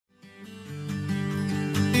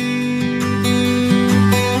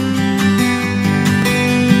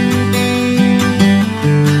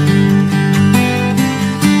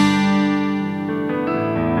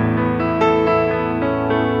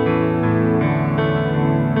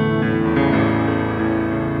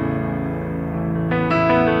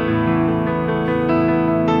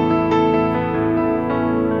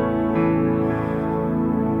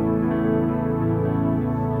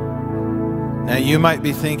might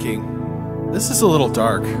be thinking, this is a little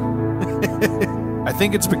dark. I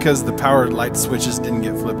think it's because the power light switches didn't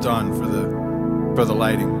get flipped on for the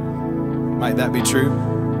lighting. Might that be true?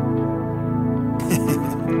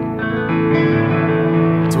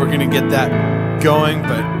 So we're going to get that going,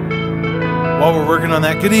 but while we're working on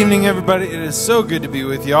that, good evening, everybody. It is so good to be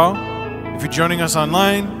with y'all. If you're joining us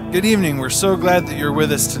online, good evening. We're so glad that you're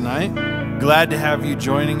with us tonight. Glad to have you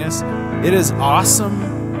joining us. It is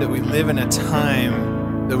awesome that we live in a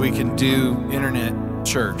time that we can do internet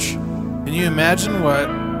church. Can you imagine what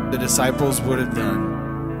the disciples would have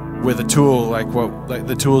done with a tool like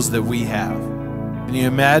the tools that we have? Can you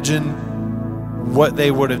imagine what they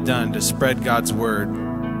would have done to spread God's word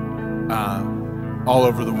all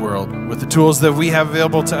over the world with the tools that we have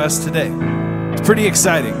available to us today? It's pretty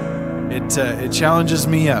exciting. It challenges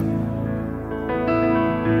me up.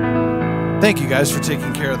 Thank you guys for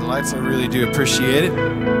taking care of the lights. I really do appreciate it.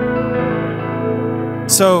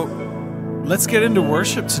 So let's get into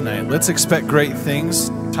worship tonight. Let's expect great things.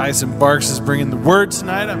 Tyson Barks is bringing the word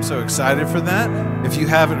tonight. I'm so excited for that. If you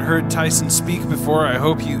haven't heard Tyson speak before, I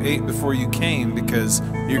hope you ate before you came, because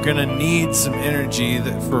you're going to need some energy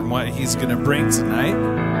from what he's going to bring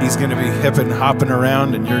tonight. He's going to be hip and hopping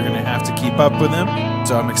around, and you're going to have to keep up with him.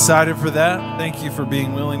 So I'm excited for that. Thank you for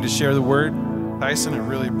being willing to share the word, Tyson. I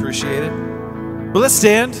really appreciate it. But let's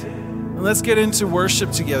stand and let's get into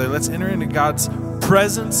worship together. Let's enter into God's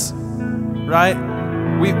presence, right?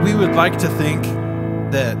 We would like to think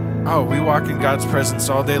that, oh, we walk in God's presence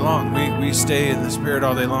all day long. We stay in the Spirit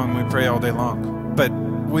all day long. We pray all day long. But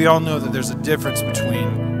we all know that there's a difference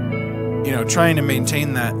between, trying to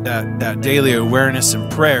maintain that daily awareness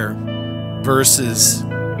and prayer versus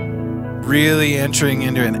really entering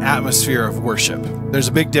into an atmosphere of worship. There's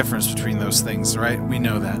a big difference between those things, right? We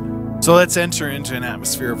know that. So let's enter into an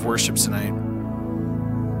atmosphere of worship tonight.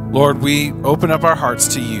 Lord, we open up our hearts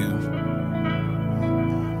to you.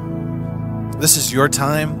 This is your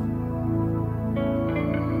time.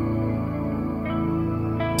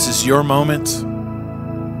 This is your moment.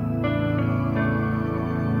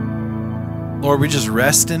 Lord, we just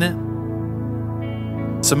rest in it.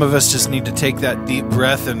 Some of us just need to take that deep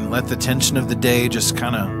breath and let the tension of the day just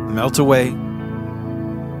kind of melt away,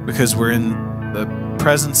 because we're in the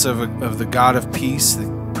presence of the God of peace, the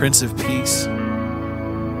Prince of Peace.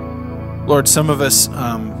 Lord, some of us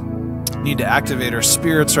need to activate our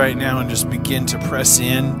spirits right now and just begin to press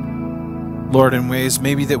in, Lord, in ways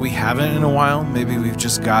maybe that we haven't in a while. Maybe we've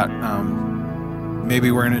just got,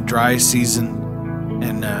 maybe we're in a dry season,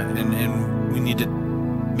 and we need to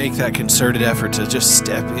make that concerted effort to just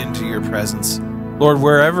step into your presence. Lord,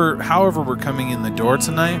 however we're coming in the door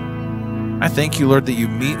tonight, I thank you, Lord, that you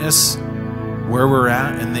meet us where we're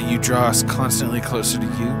at and that you draw us constantly closer to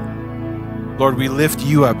you. Lord, we lift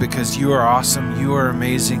you up because you are awesome. You are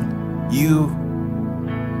amazing. You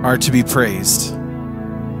are to be praised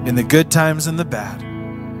in the good times and the bad.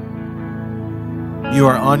 You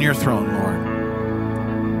are on your throne, Lord.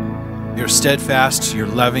 You're steadfast, you're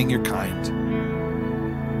loving, you're kind.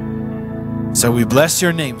 So we bless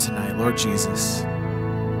your name tonight, Lord Jesus.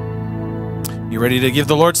 You ready to give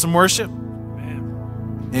the Lord some worship?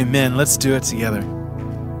 Amen. Let's do it together.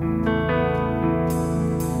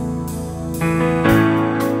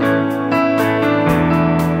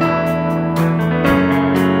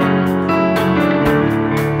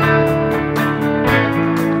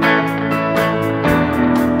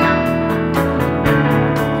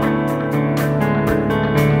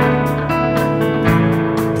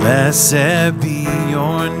 Blessed be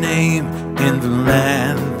your name in the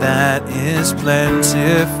land that is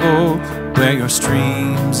plentiful, where your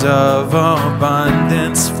streams of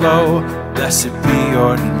abundance flow. Blessed be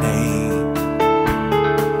your name.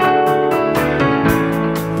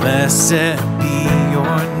 Blessed be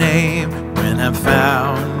your name when I'm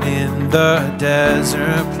found in the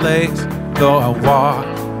desert place. Though I walk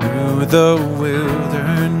through the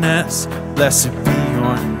wilderness, blessed be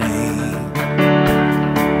your name.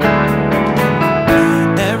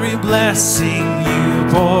 Every blessing you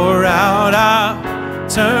pour out, I'll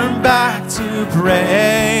turn back to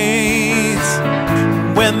praise.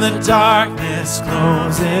 When the darkness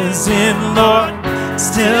closes in, Lord,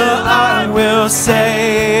 still I will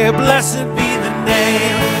say, blessed be the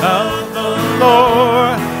name of the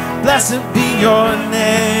Lord. Blessed be your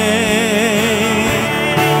name.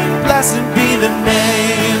 Blessed be the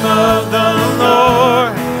name of the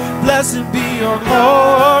Lord. Blessed be your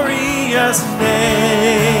glorious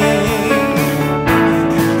name.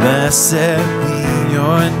 Blessed be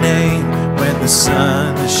your name when the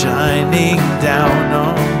sun is shining down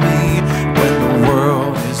on me, when the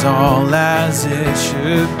world is all as it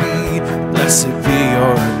should be. Blessed be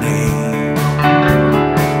your name.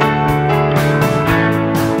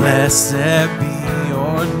 Blessed be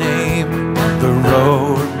your name on the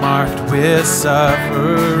road marked with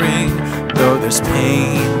suffering. Though there's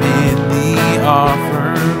pain in the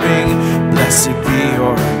offering, blessed be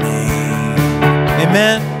your name.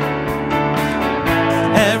 Amen.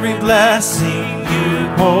 Every blessing you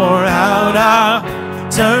pour out, I'll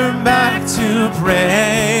turn back to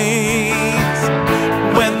praise.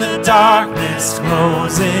 When the darkness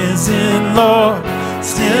closes in, Lord,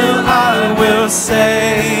 still I will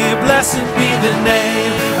say, blessed be the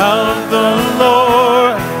name of the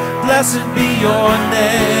Lord. Blessed be your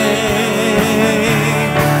name.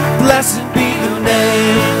 Blessed be the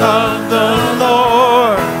name of the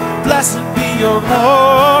Lord. Blessed be your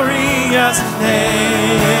glorious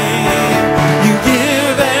name. You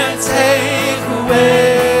give and take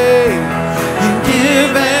away. You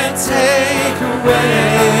give and take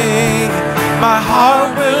away. My heart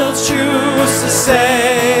will choose to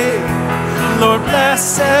say, Lord,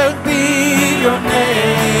 blessed be your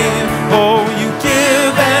name. Oh, you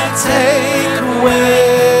give and take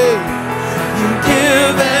away. You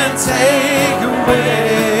give and take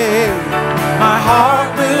away. My heart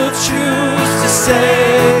will choose to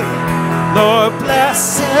say, Lord,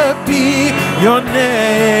 blessed be your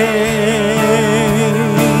name.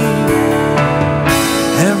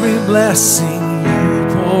 Every blessing you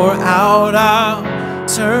pour out, I'll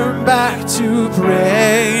turn back to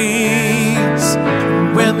praise.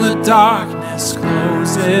 When the darkness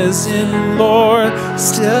closes in, Lord,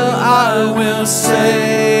 still I will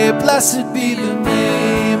say, blessed be the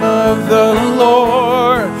name of the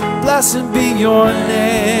Lord. Blessed be your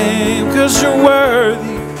name, 'cause you're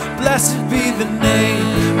worthy. Blessed be the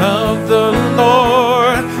name of the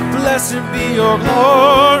Lord. Blessed be your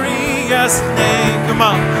glorious name. Come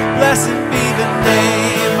on. Blessed be the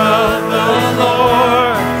name of the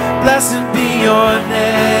Lord. Blessed be your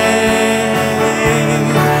name.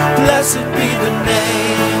 Blessed be the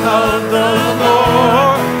name of the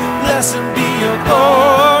Lord. Blessed be your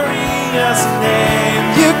glorious name.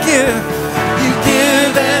 You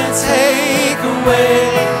give and take away.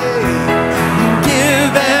 You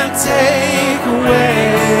give and take away.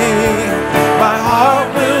 My heart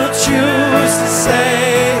will choose to say,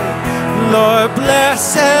 Lord,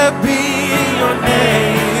 blessed be your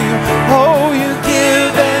name. Oh, you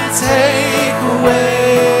give and take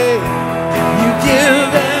away. You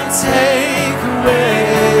give and take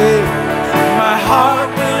away. My heart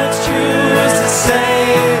will choose to say,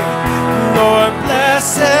 Lord,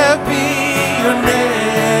 blessed be your name.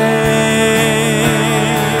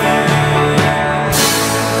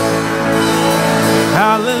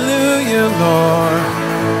 Hallelujah, Lord.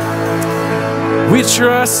 We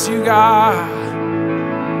trust you, God.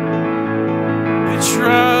 We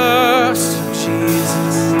trust you,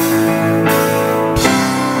 Jesus.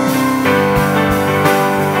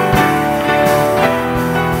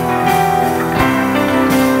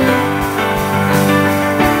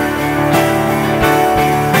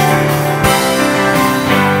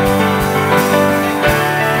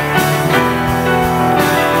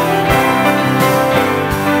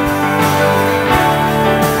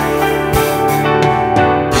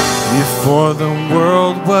 Before the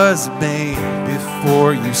world was made,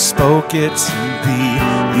 before you spoke it to be,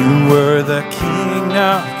 you were the King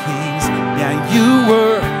of Kings. Yeah, you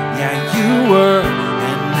were,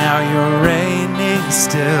 and now you're reigning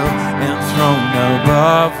still, enthroned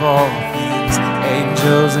above all things.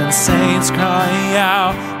 Angels and saints cry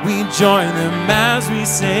out, we join them as we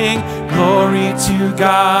sing, glory to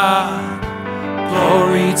God,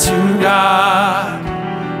 glory to God.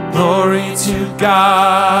 Glory to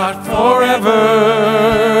God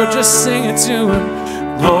forever. Just sing it to him.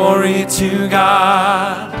 Glory to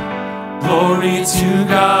God. Glory to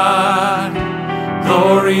God.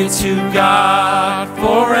 Glory to God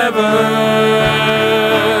forever.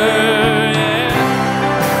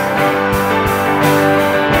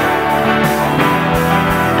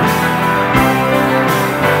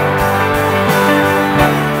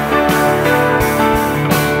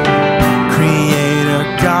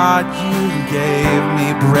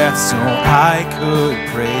 Breath so I could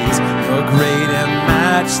praise your great and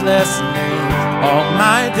matchless name all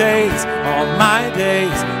my days.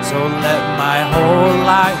 So let my whole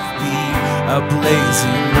life be a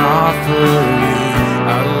blazing offering,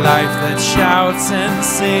 a life that shouts and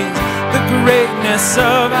sings the greatness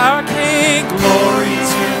of our King. Glory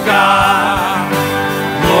to God,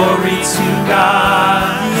 glory to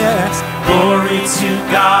God, yes, glory to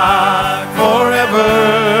God forever.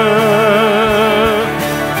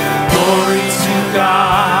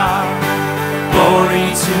 Glory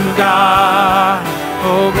to God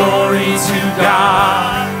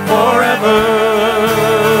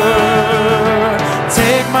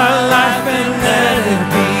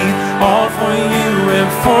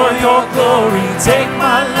Take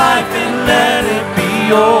my life and let it be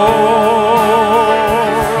yours.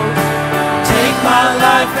 Take my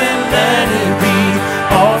life and let it be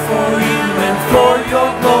all for you and for your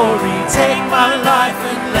glory. Take my life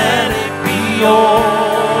and let it be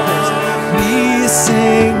yours. We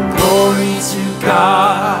sing glory to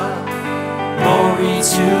God, glory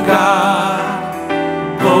to God,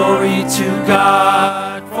 glory to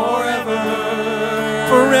God forever,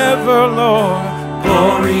 forever, Lord.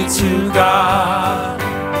 Glory to God,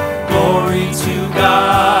 glory to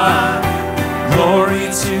God, glory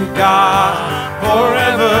to God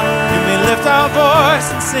forever. You may lift our voice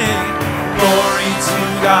and sing glory to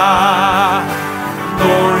God,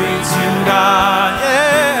 glory to God,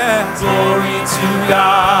 yeah, glory to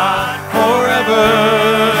God forever.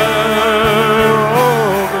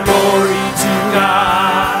 Oh, glory to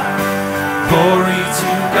God, glory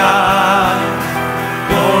to God,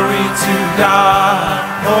 glory to God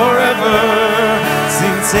forever.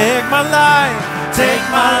 Sing, take my life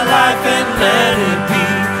and let it be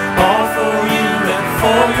all for you and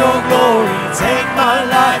for your glory. Take my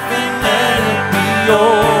life and let it be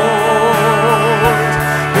yours.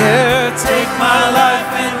 Yeah, take my life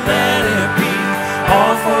and let it be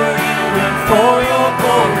all for you and for your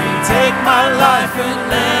glory. Take my life and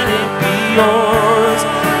let it be yours.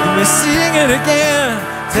 Let me sing it again.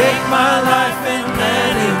 Take my life and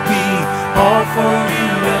let it be all for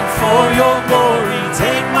you and for your glory.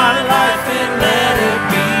 Take my life and let it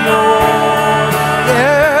be yours.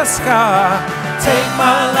 Yes, God. Take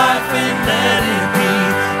my life and let it be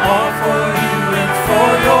all for you and for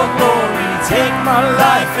your glory. Take my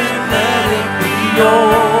life and let it be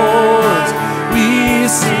yours. We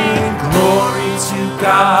sing glory to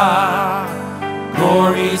God,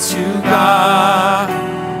 glory to God,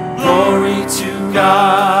 glory to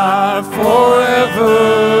God forever.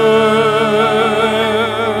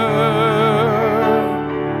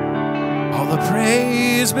 All the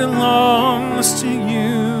praise belongs to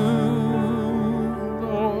you,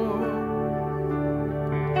 Lord.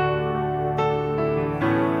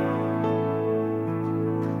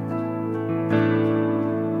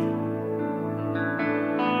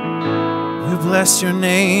 We bless your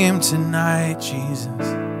name tonight, Jesus.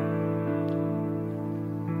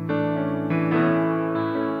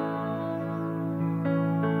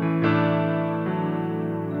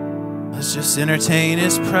 Let's just entertain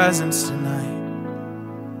his presence tonight.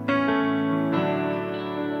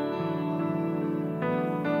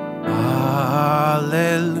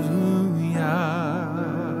 Hallelujah.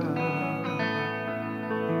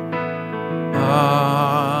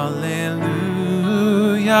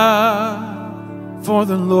 Hallelujah. For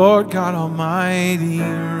the Lord God Almighty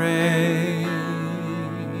reigns.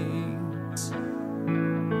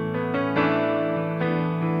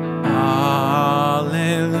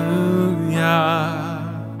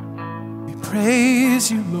 Hallelujah. We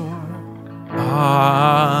praise you, Lord. Hallelujah.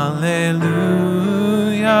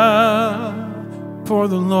 For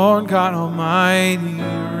the Lord God Almighty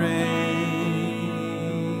reigns.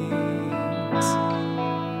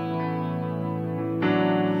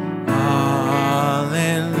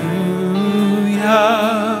 Hallelujah.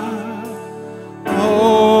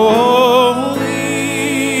 Holy,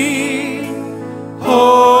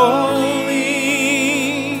 holy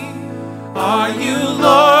are you,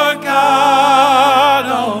 Lord God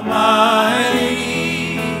Almighty.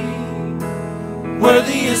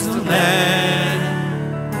 Worthy is the Lamb,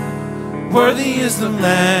 worthy is the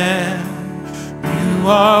Lamb. You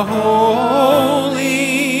are holy,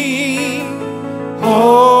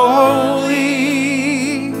 holy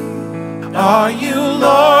are you,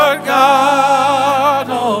 Lord God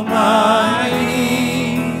Almighty.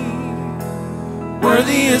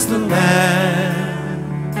 Worthy is the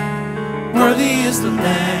Lamb, worthy is the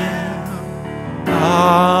Lamb. Amen.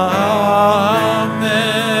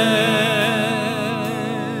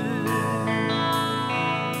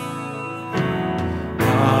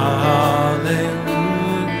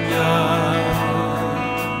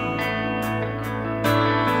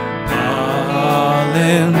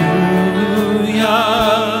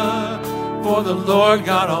 Hallelujah, for the Lord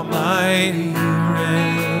God Almighty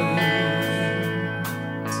reigns.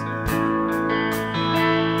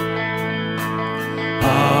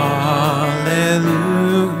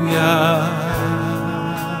 Hallelujah,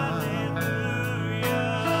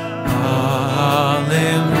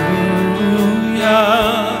 hallelujah,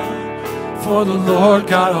 for the Lord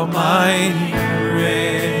God Almighty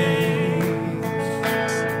reigns.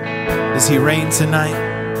 Does he reign tonight?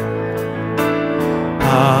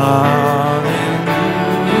 Hallelujah.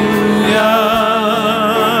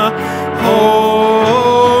 Holy,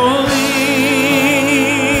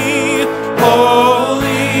 holy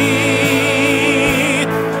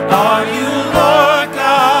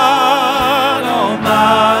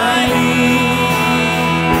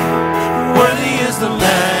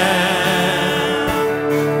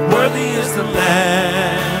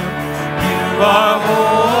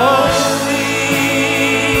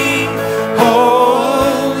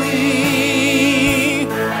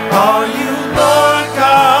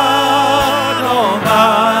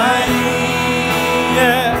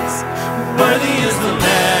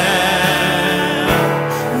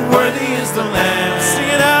is the Lamb. Sing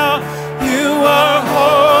it out. You are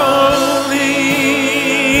holy,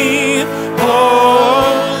 holy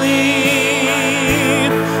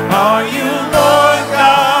are you, Lord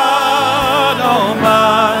God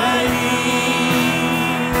Almighty.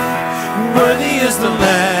 Worthy is the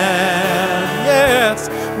Lamb, yes,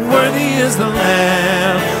 worthy is the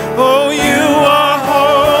Lamb. Oh, you are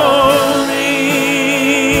holy,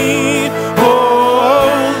 holy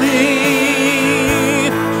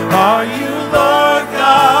are you, Lord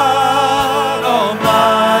God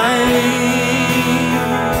Almighty.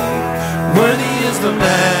 Worthy is the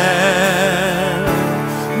Lamb,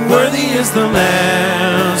 worthy is the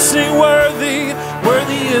Lamb. Sing worthy,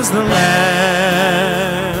 worthy is the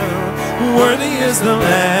Lamb, worthy is the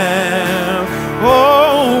Lamb.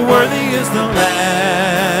 Oh, worthy is the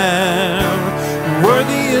Lamb,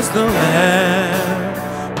 worthy is the Lamb.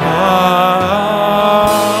 Amen.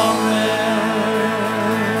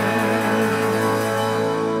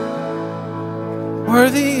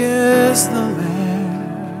 Worthy is the Lamb.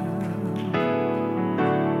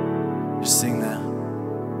 Just sing that.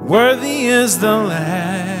 Worthy is the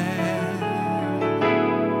Lamb.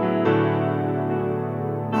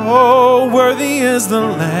 Oh, worthy is the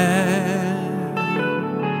Lamb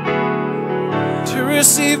to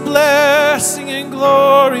receive blessing and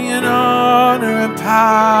glory and honor and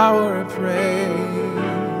power and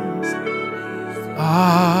praise.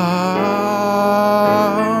 Amen.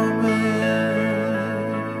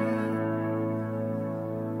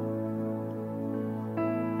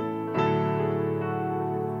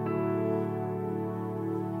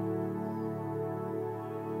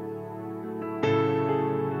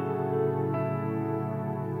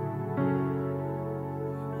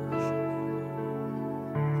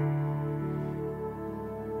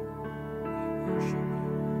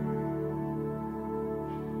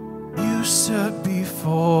 You stood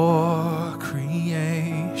before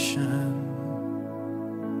creation,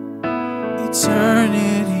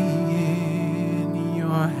 eternity in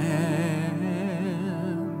your hand.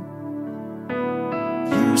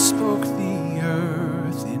 You spoke the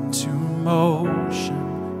earth into motion,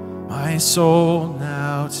 my soul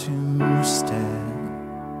now to stand.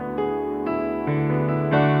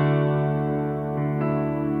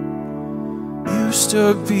 You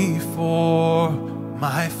stood before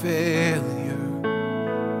my failure,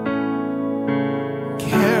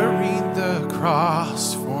 carried the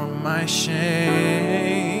cross for my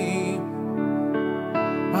shame.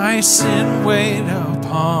 My sin weighed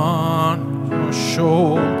upon your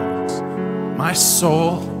shoulders, my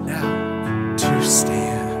soul now to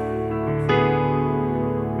stand.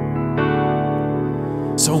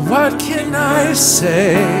 So what can I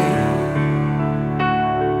say?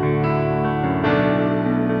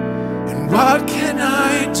 What can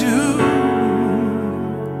I do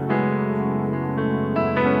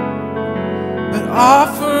but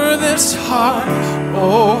offer this heart,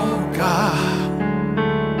 oh God,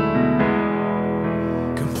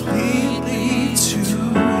 completely to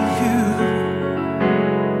you?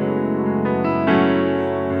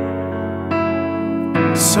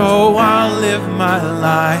 So I'll live my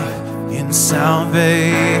life in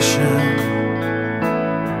salvation,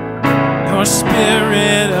 your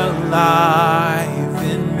Spirit alive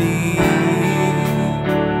in me,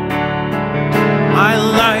 my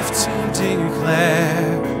life to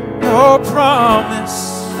declare your promise,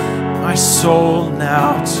 my soul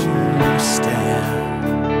now to stand.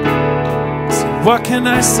 So what can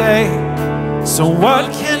I say? So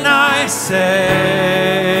what can I say?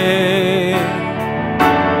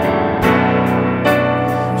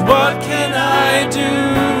 What can I do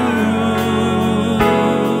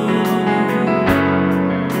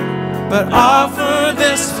but offer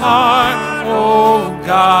this heart, oh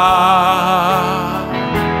God,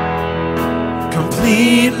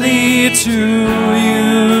 completely to you?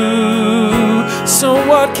 So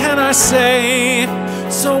what can I say?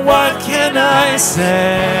 So what can I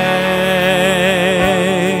say?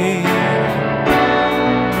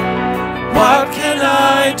 What can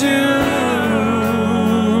I do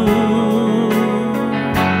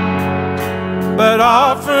but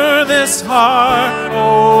offer this heart,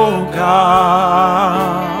 oh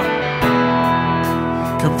God,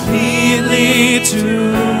 completely to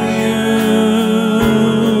you?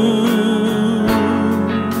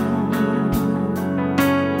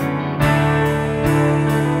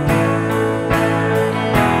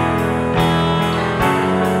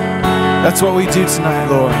 That's what we do tonight,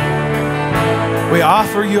 Lord. We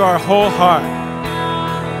offer you our whole heart.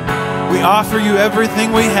 We offer you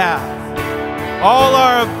everything we have. All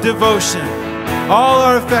our devotion, all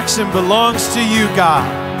our affection belongs to you, God.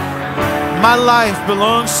 My life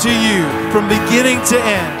belongs to you from beginning to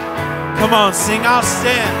end. Come on, sing, I'll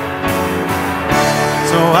stand.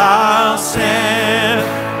 So I'll stand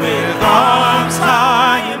with arms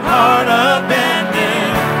high and heart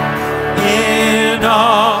abandoned in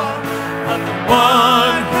awe of the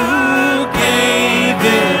one who gave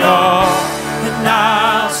it all. And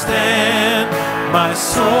I'll stand, my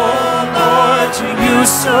soul, Lord, to you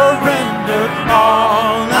surrender.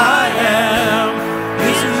 All I am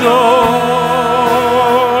is yours,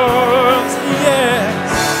 yes.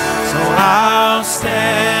 So I'll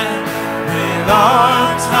stand with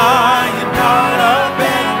arms high and heart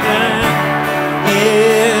abandoned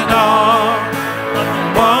in awe of the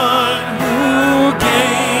one who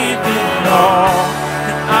gave it all.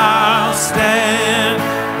 And I'll stand,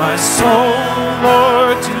 my soul,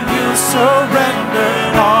 Lord, to you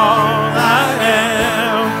surrender. All I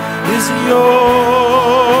am is yours.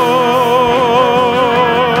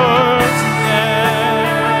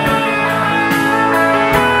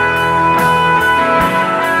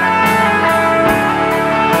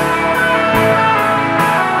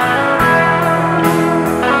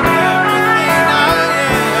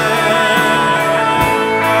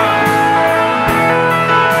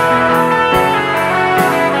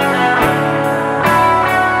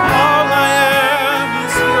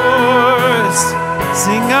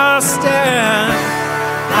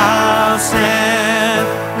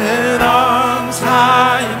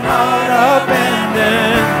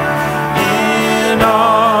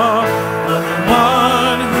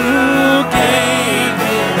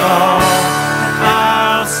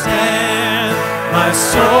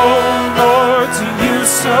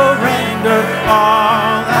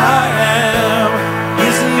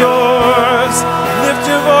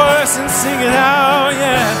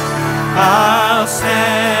 I'll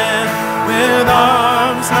stand with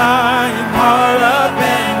arms high and heart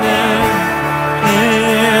abandoned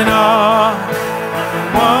in awe of the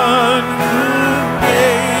one who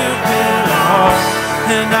gave it all.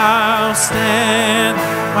 And I'll stand,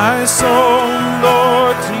 my soul,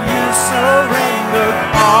 Lord, to you surrender.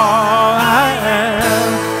 All I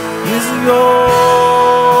am is yours.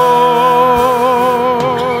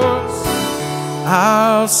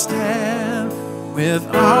 I'll stand with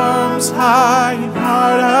arms high and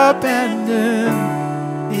heart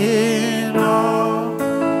abandoned in awe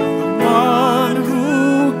of the one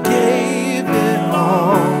who gave it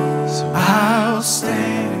all. So I'll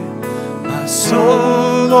stand, my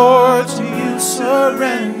soul, Lord, to you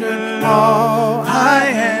surrender. All I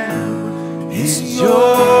am is yours.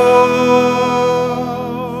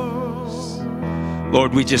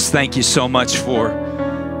 Lord, we just thank you so much for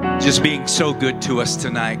just being so good to us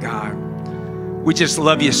tonight, God. We just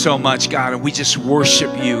love you so much, God, and we just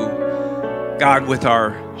worship you, God, with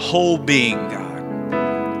our whole being,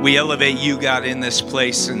 God. We elevate you, God, in this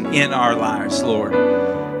place and in our lives, Lord.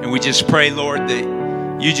 And we just pray, Lord, that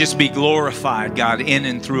you just be glorified, God, in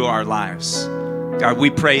and through our lives. God, we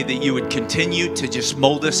pray that you would continue to just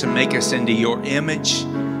mold us and make us into your image.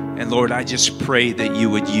 And Lord, I just pray that you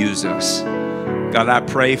would use us. God, I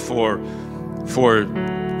pray for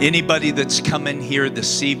anybody that's come in here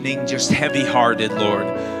this evening just heavy-hearted, Lord.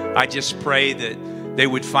 I just pray that they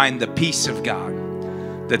would find the peace of God,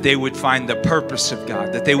 that they would find the purpose of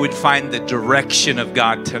God, that they would find the direction of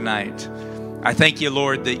God tonight. I thank you,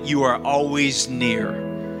 Lord, that you are always near,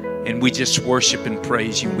 and we just worship and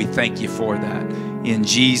praise you. We thank you for that. In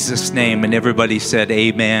Jesus' name, and everybody said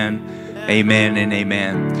amen, amen, and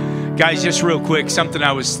amen. Guys, just real quick, something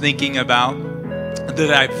I was thinking about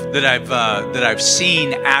that I've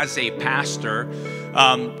seen as a pastor,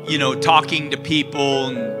 you know, talking to people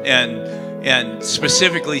and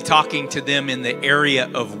specifically talking to them in the area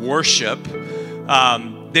of worship.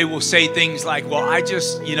 They will say things like, "Well, I don't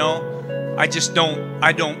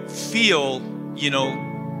feel, you know,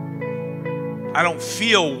 I don't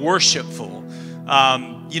feel worshipful."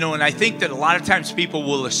 You know, and I think that a lot of times people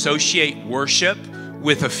will associate worship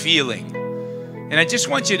with a feeling. And I just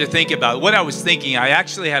want you to think about what I was thinking. I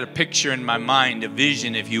actually had a picture in my mind, a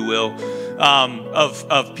vision, if you will,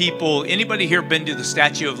 of people. Anybody here been to the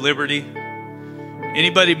Statue of Liberty?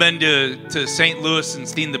 Anybody been to St. Louis and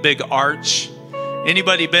seen the big arch?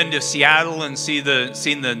 Anybody been to Seattle and seen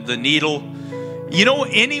the needle? You know,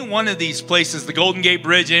 any one of these places, the Golden Gate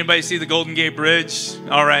Bridge, anybody see the Golden Gate Bridge?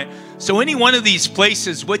 All right. So any one of these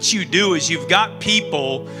places, what you do is you've got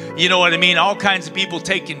people, you know what I mean, all kinds of people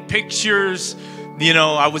taking pictures. You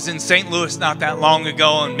know, I was in St. Louis not that long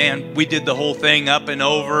ago, and man, we did the whole thing up and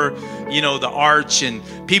over, you know, the arch, and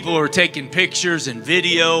people are taking pictures and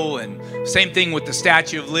video, and same thing with the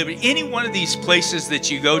Statue of Liberty. Any one of these places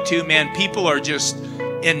that you go to, man, people are just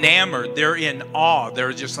enamored. They're in awe.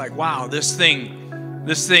 They're just like, wow, this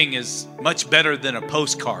thing is much better than a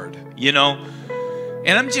postcard, you know?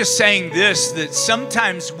 And I'm just saying this, that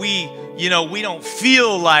sometimes we don't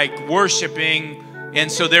feel like worshiping,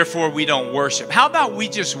 and so therefore we don't worship. How about we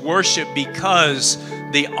just worship because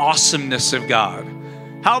the awesomeness of God?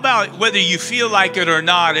 How about whether you feel like it or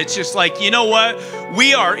not, it's just like, you know what?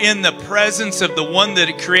 We are in the presence of the one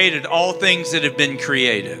that created all things that have been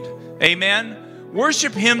created. Amen?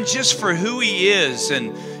 Worship him just for who he is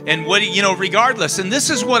and what he, regardless. And this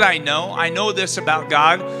is what I know. I know this about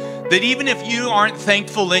God, that even if you aren't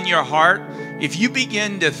thankful in your heart, if you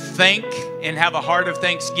begin to thank and have a heart of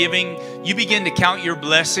thanksgiving, you begin to count your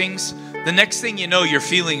blessings, the next thing you know, your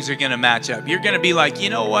feelings are going to match up. You're going to be like,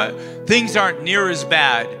 you know what? Things aren't near as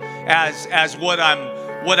bad as what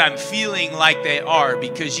I'm feeling like they are,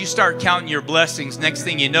 because you start counting your blessings. Next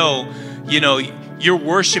thing you know, you're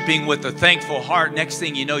worshiping with a thankful heart. Next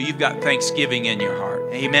thing you know, you've got thanksgiving in your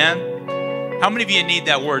heart. Amen? How many of you need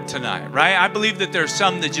that word tonight, right? I believe that there's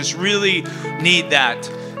some that just really need that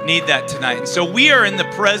tonight. And so we are in the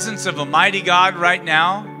presence of a mighty God right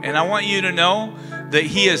now, and I want you to know that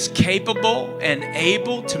he is capable and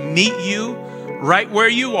able to meet you right where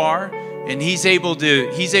you are, and he's able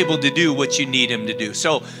to do what you need him to do.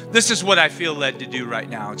 So this is what I feel led to do right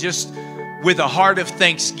now. Just with a heart of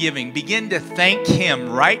thanksgiving, begin to thank him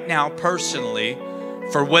right now personally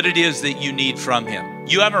for what it is that you need from him.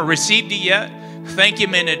 You haven't received it yet? Thank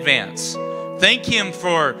him in advance. Thank him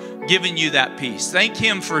for giving you that peace. Thank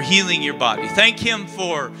him for healing your body. Thank him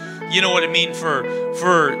for, you know what I mean,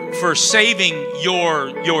 for saving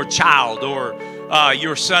your child or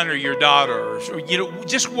your son or your daughter, or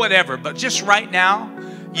just whatever. But just right now,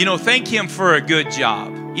 thank him for a good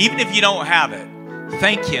job. Even if you don't have it,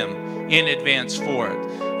 thank him in advance for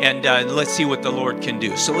it. And let's see what the Lord can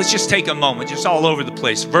do. So let's just take a moment, just all over the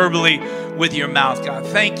place, verbally, with your mouth. God,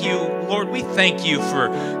 thank you. Lord, we thank you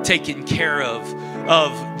for taking care of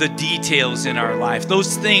the details in our life.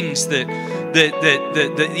 Those things that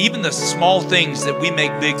even the small things that we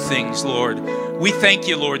make big things, Lord. We thank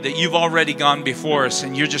you, Lord, that you've already gone before us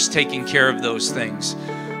and you're just taking care of those things.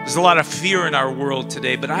 There's a lot of fear in our world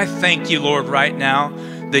today, but I thank you, Lord, right now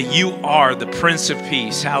that you are the Prince of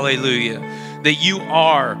Peace. Hallelujah. That you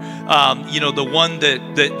are, the one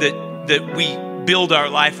that we build our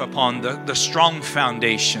life upon, the strong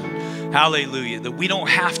foundation. Hallelujah. That we don't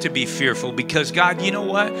have to be fearful, because God, you know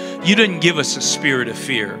what? You didn't give us a spirit of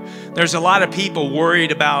fear. There's a lot of people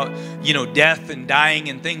worried about, death and dying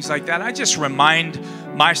and things like that. I just remind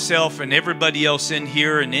myself and everybody else in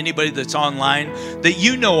here and anybody that's online that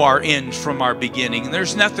you know our end from our beginning. And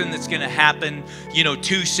there's nothing that's going to happen,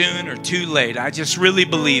 too soon or too late. I just really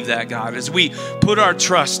believe that, God, as we put our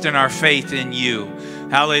trust and our faith in you.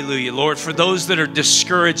 Hallelujah. Lord, for those that are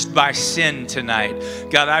discouraged by sin tonight,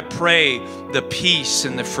 God, I pray the peace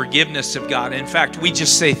and the forgiveness of God. In fact, we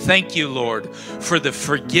just say thank you, Lord, for the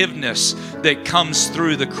forgiveness that comes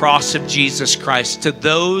through the cross of Jesus Christ. To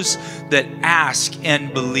those that ask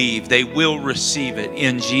and believe, they will receive it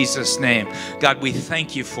in Jesus' name. God, we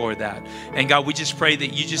thank you for that. And God, we just pray that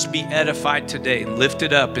you just be edified today and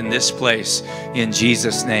lifted up in this place in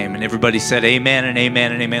Jesus' name. And everybody said amen and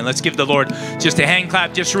amen and amen. Let's give the Lord just a hand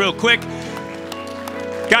clap just real quick.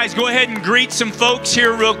 Guys, go ahead and greet some folks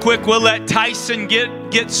here real quick. We'll let Tyson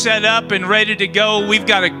get set up and ready to go. We've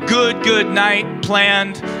got a good night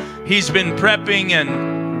planned. He's been prepping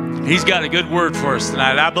and he's got a good word for us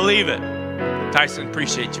tonight. I believe it. Tyson,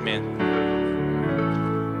 appreciate you, man.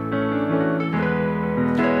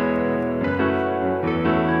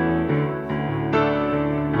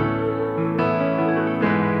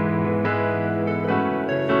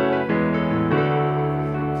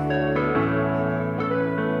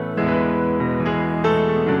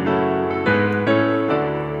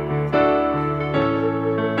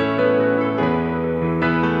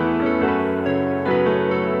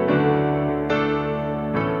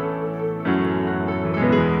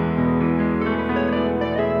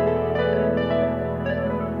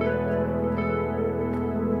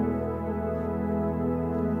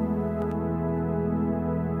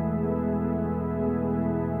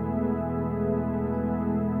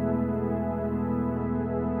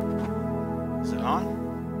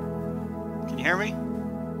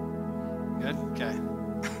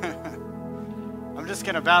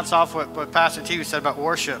 Bounce off what Pastor T said about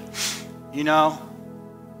worship. When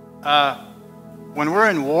we're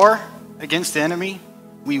in war against the enemy,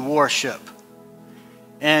 we worship.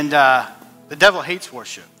 And the devil hates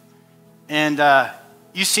worship. And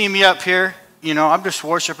you see me up here, I'm just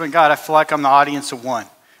worshiping God. I feel like I'm the audience of one.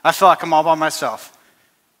 I feel like I'm all by myself.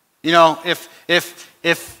 If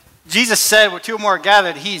if Jesus said, where two or more are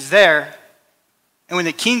gathered, he's there. And when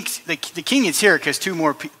the king is here, because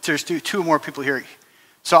there's two more people here.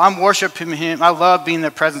 So I'm worshiping him. I love being in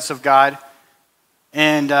the presence of God.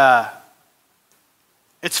 And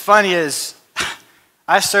it's funny is,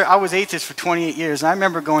 I was atheist for 28 years. And I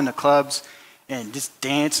remember going to clubs and just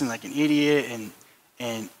dancing like an idiot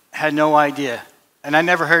and had no idea. And I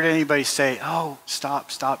never heard anybody say, oh,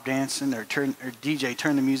 stop dancing, or DJ,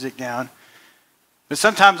 turn the music down. But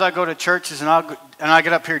sometimes I go to churches and I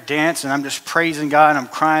get up here dancing, and I'm just praising God, and I'm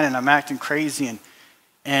crying, and I'm acting crazy.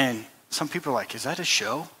 And some people are like, is that a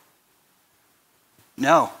show?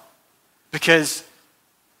 No. Because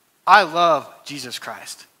I love Jesus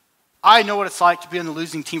Christ. I know what it's like to be on the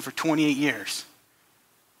losing team for 28 years.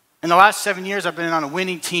 In the last 7 years, I've been on a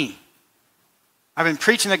winning team. I've been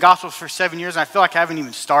preaching the gospel for 7 years, and I feel like I haven't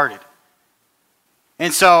even started.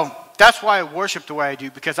 And so that's why I worship the way I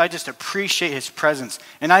do, because I just appreciate his presence.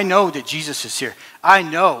 And I know that Jesus is here. I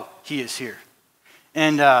know he is here.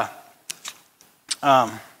 And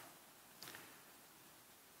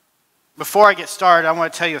before I get started, I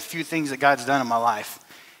want to tell you a few things that God's done in my life.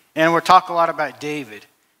 And we're talking a lot about David,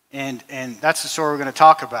 and that's the story we're going to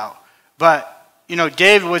talk about. But, you know,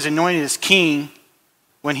 David was anointed as king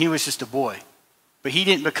when he was just a boy. But he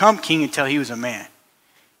didn't become king until he was a man.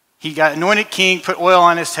 He got anointed king, put oil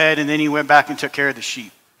on his head, and then he went back and took care of the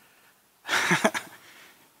sheep.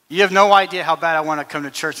 You have no idea how bad I want to come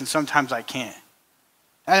to church, and sometimes I can't.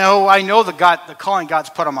 I know the calling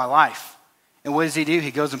God's put on my life. And what does he do?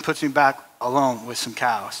 He goes and puts me back alone with some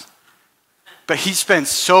cows. But he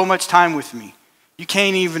spends so much time with me. You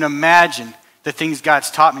can't even imagine the things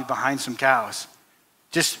God's taught me behind some cows.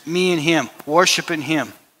 Just me and him, worshiping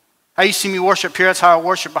him. How you see me worship here, that's how I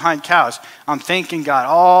worship behind cows. I'm thanking God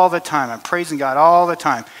all the time. I'm praising God all the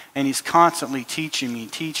time. And he's constantly teaching me.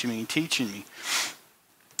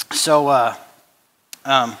 So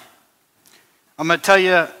I'm going to tell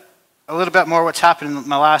you a little bit more what's happened in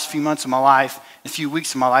my last few months of my life, a few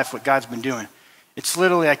weeks of my life, what God's been doing. It's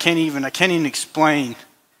literally, I can't even explain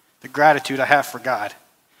the gratitude I have for God.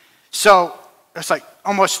 So it's like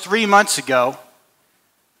almost 3 months ago,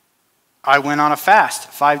 I went on a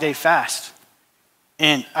fast, 5-day fast.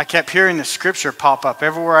 And I kept hearing the scripture pop up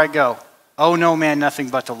everywhere I go. Oh, no man, nothing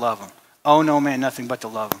but to love him. Oh, no man, nothing but to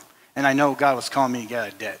love him. And I know God was calling me to get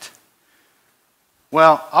out of debt.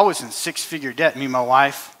 Well, I was in 6-figure debt, me and my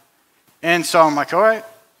wife. And so I'm like, all right,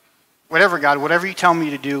 whatever, God, whatever you tell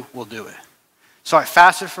me to do, we'll do it. So I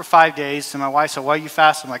fasted for 5 days. And my wife said, why you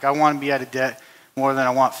fast? I'm like, I want to be out of debt more than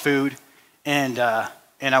I want food. And I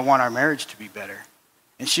want our marriage to be better.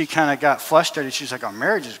 And she kind of got frustrated. She's like, our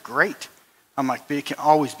marriage is great. I'm like, but it can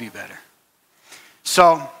always be better.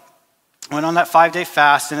 So I went on that 5-day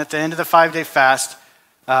fast. And at the end of the 5-day fast,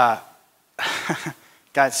 God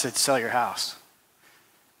said, sell your house.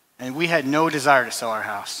 And we had no desire to sell our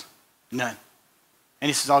house. None. And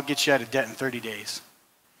he says, I'll get you out of debt in 30 days.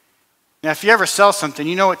 Now, if you ever sell something,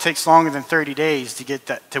 you know it takes longer than 30 days to get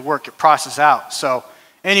that to work the process out. So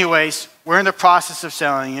anyways, we're in the process of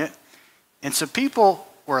selling it. And some people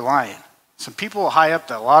were lying. Some people high up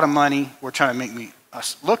that a lot of money were trying to make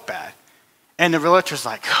us look bad. And the realtor's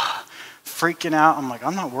like, freaking out. I'm like,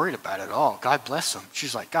 I'm not worried about it at all. God bless him.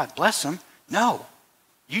 She's like, God bless him? No.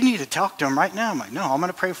 You need to talk to him right now. I'm like, no, I'm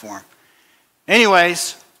going to pray for him.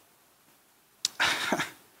 Anyways,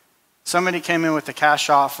 somebody came in with a cash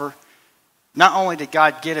offer. Not only did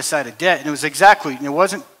God get us out of debt, and it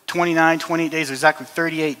wasn't 29, 28 days, it was exactly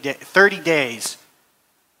 30 days.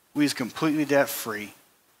 We was completely debt free.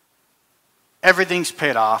 Everything's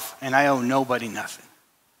paid off, and I owe nobody nothing.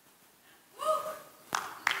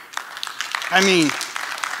 I mean,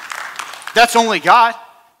 that's only God,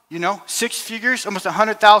 6 figures, almost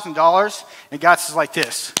 $100,000, and God says like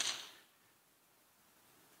this.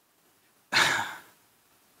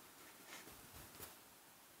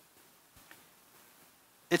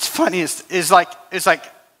 It's funny, it's like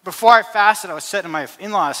before I fasted, I was sitting in my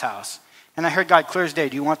in-laws' house, and I heard God clear as day,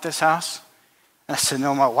 do you want this house? And I said,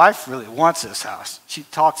 no, my wife really wants this house. She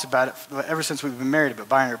talks about it ever since we've been married, about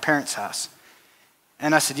buying her parents' house.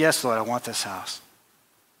 And I said, yes, Lord, I want this house.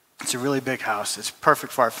 It's a really big house. It's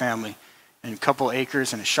perfect for our family, and a couple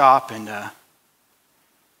acres and a shop. And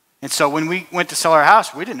so when we went to sell our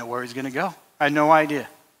house, we didn't know where he was going to go. I had no idea.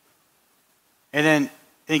 And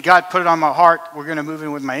God put it on my heart, we're going to move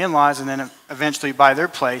in with my in-laws and then eventually buy their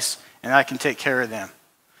place, and I can take care of them.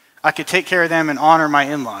 I could take care of them and honor my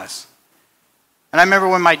in-laws. And I remember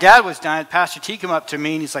when my dad was dying, Pastor T came up to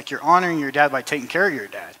me and he's like, you're honoring your dad by taking care of your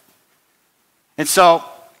dad. And so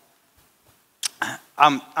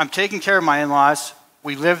I'm taking care of my in-laws.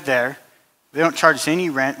 We lived there. They don't charge us any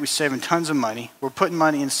rent. We're saving tons of money. We're putting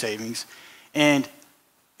money in savings. And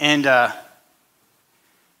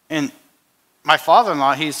my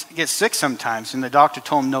father-in-law, he gets sick sometimes, and the doctor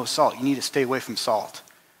told him no salt. You need to stay away from salt.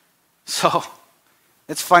 So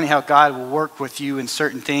it's funny how God will work with you in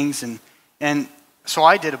certain things. And so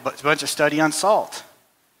I did a bunch of study on salt.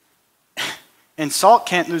 And salt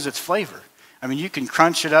can't lose its flavor. I mean, you can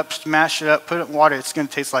crunch it up, smash it up, put it in water, it's going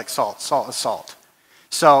to taste like salt. Salt is salt.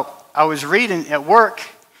 So I was reading at work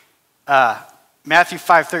Matthew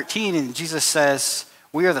 5:13, and Jesus says,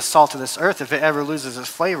 we are the salt of this earth. If it ever loses its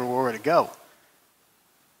flavor, where would it go?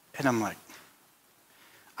 And I'm like,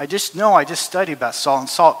 I just studied about salt, and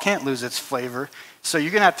salt can't lose its flavor. So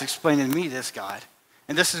you're going to have to explain to me this, God.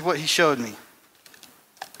 And this is what he showed me.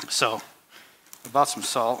 So, I bought some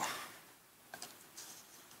salt.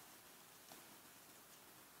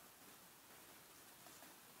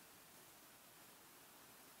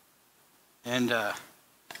 And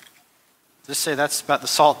just say that's about the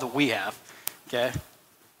salt that we have, okay?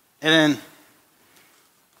 And then,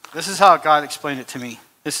 this is how God explained it to me.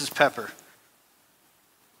 This is pepper.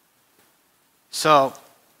 So,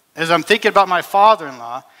 as I'm thinking about my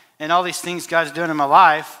father-in-law and all these things God's doing in my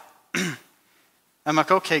life, I'm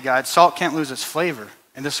like, okay, God, salt can't lose its flavor.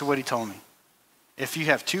 And this is what he told me. If you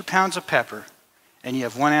have 2 pounds of pepper and you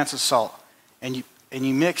have 1 ounce of salt, and you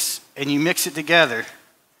mix it together,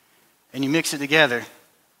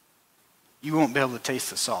 you won't be able to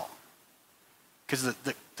taste the salt. Because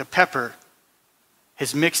the pepper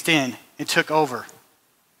has mixed in and took over.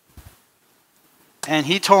 And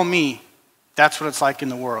he told me that's what it's like in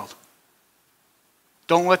the world.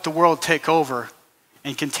 Don't let the world take over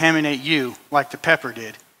and contaminate you like the pepper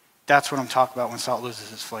did. That's what I'm talking about when salt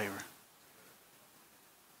loses its flavor.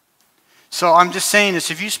 So I'm just saying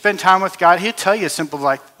this, if you spend time with God, he'll tell you simple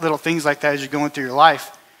little things like that as you're going through your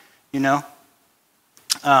life, you know.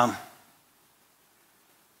 And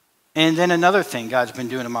then another thing God's been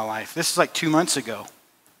doing in my life. This is like 2 months ago.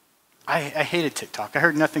 I hated TikTok. I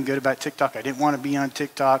heard nothing good about TikTok. I didn't want to be on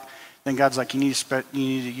TikTok. Then God's like, you need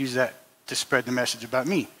to use that to spread the message about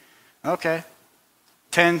me. Okay.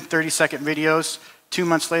 10, 30-second videos. 2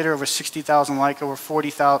 months later, over 60,000 likes, over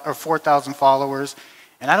 40,000 or 4,000 followers.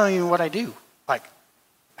 And I don't even know what I do. Like,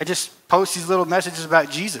 I just post these little messages about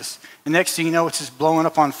Jesus. The next thing you know, it's just blowing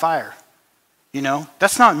up on fire. You know,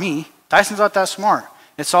 that's not me. Tyson's not that smart.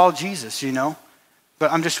 It's all Jesus, you know.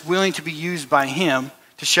 But I'm just willing to be used by him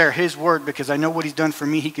to share his word because I know what he's done for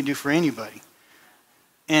me, he can do for anybody.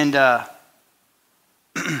 And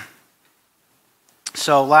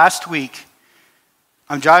so last week,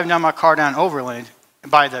 I'm driving down my car down Overland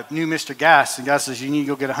by the new Mr. Gas, and God says, you need to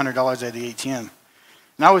go get $100 at the ATM.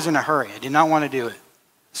 And I was in a hurry. I did not want to do it.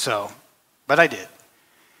 So, but I did.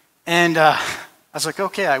 And I was like,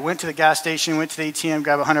 okay, I went to the gas station, went to the ATM,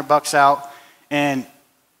 grabbed $100 out, and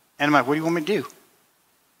I'm like, what do you want me to do?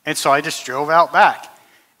 And so I just drove out back.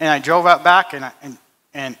 And I drove out back,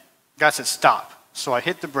 and God said, stop. So I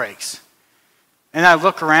hit the brakes. And I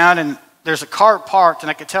look around, and there's a car parked, and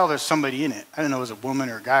I could tell there's somebody in it. I don't know if it was a woman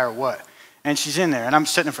or a guy or what. And she's in there, and I'm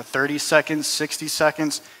sitting there for 30 seconds, 60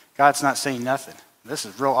 seconds. God's not saying nothing. This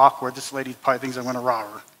is real awkward. This lady probably thinks I'm going to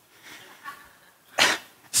rob her.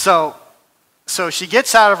 So she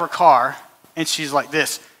gets out of her car, and she's like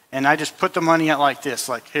this. And I just put the money out like this,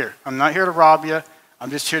 like, here, I'm not here to rob you. I'm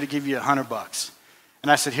just here to give you $100.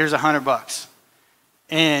 And I said, here's $100.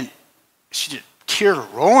 And she just, tears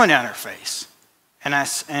rolling down her face.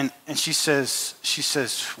 And she says,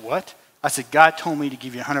 what? I said, God told me to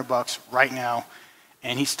give you $100 right now,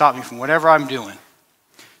 and he stopped me from whatever I'm doing.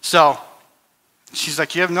 So she's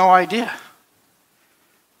like, you have no idea.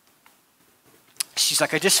 She's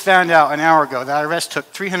like, I just found out an hour ago that IRS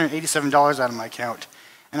took $387 out of my account,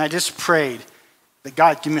 and I just prayed that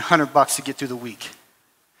God give me $100 to get through the week.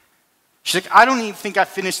 She's like, I don't even think I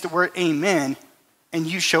finished the word amen, and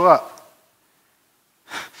you show up.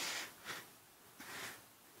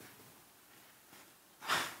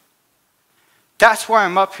 That's why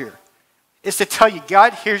I'm up here. It's to tell you,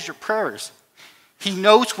 God hears your prayers. He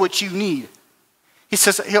knows what you need. He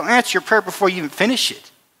says he'll answer your prayer before you even finish it.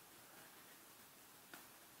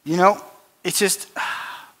 You know, it's just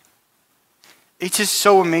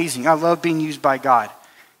so amazing. I love being used by God,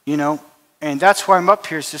 you know. And that's why I'm up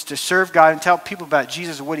here, is just to serve God and tell people about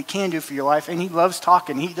Jesus and what he can do for your life. And he loves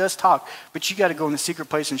talking. He does talk. But you got to go in the secret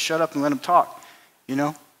place and shut up and let him talk, you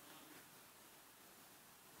know.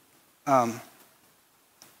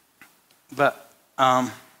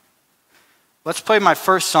 Let's play my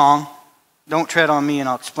first song, Don't Tread on Me, and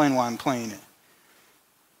I'll explain why I'm playing it.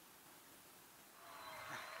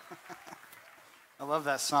 I love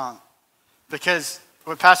that song. Because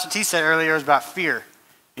what Pastor T said earlier was about fear.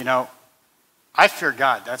 You know, I fear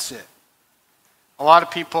God. That's it. A lot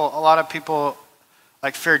of people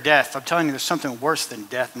like fear death. I'm telling you, there's something worse than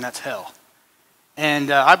death, and that's hell.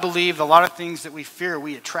 And I believe a lot of things that we fear,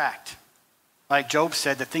 we attract. Like Job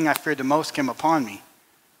said, the thing I feared the most came upon me.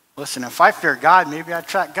 Listen, if I fear God, maybe I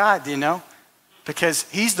attract God, you know, because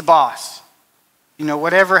he's the boss. You know,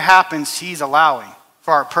 whatever happens, he's allowing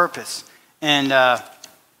for our purpose. And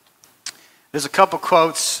there's a couple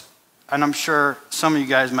quotes, and I'm sure some of you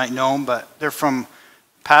guys might know them, but they're from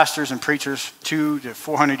pastors and preachers 200 to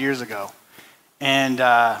 400 years ago. And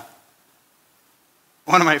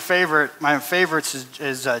one of my favorites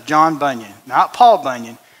is John Bunyan. Not Paul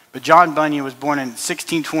Bunyan, but John Bunyan was born in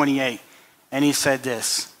 1628. And he said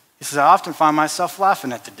this. He says, I often find myself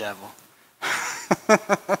laughing at the devil.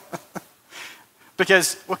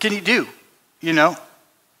 Because what can he do? You know?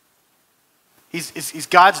 He's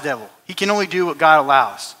God's devil. He can only do what God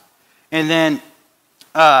allows. And then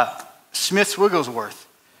Smith Wigglesworth.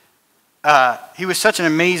 He was such an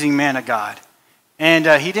amazing man of God. And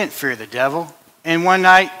he didn't fear the devil. And one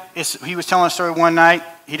night, he was telling a story one night.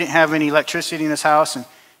 He didn't have any electricity in his house. And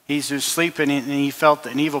he was sleeping, and he felt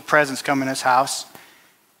an evil presence come in his house.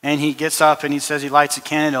 And he gets up, and he says he lights a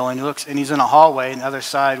candle, and he looks, and he's in a hallway, and the other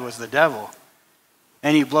side was the devil.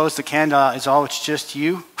 And he blows the candle out. It's all, it's just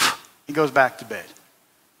you. He goes back to bed.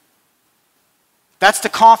 That's the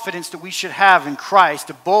confidence that we should have in Christ,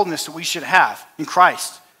 the boldness that we should have in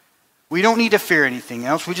Christ. We don't need to fear anything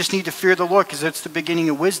else. We just need to fear the Lord because it's the beginning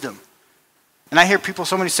of wisdom. And I hear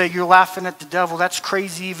somebody say, you're laughing at the devil. That's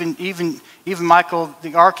crazy. Even Michael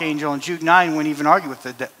the archangel in Jude 9 wouldn't even argue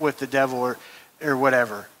with the devil or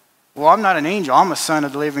whatever. Well, I'm not an angel. I'm a son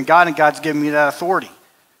of the living God, and God's given me that authority.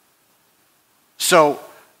 So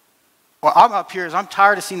what I'm up here is I'm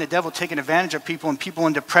tired of seeing the devil taking advantage of people and people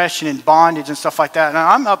in depression and bondage and stuff like that. And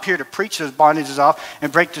I'm up here to preach those bondages off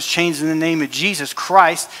and break those chains in the name of Jesus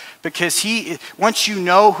Christ, because once you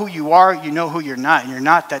know who you are, you know who you're not. And you're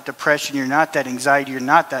not that depression, you're not that anxiety, you're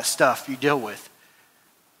not that stuff you deal with.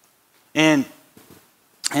 And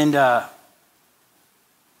that's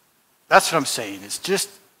what I'm saying. It's just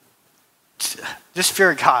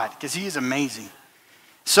fear God, because he is amazing.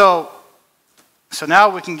 So now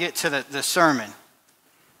we can get to the sermon.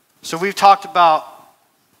 So we've talked about,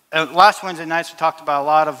 last Wednesday nights we talked about a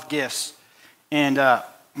lot of gifts. And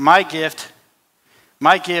my gift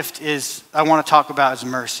is, I want to talk about is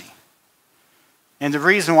mercy. And the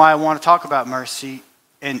reason why I want to talk about mercy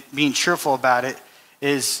and being cheerful about it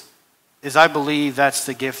is I believe that's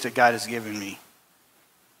the gift that God has given me.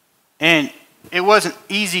 And it wasn't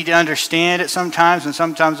easy to understand it sometimes, and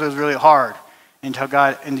sometimes it was really hard until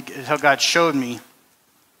God showed me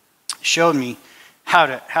how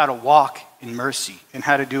to walk in mercy and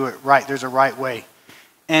how to do it right. There's a right way.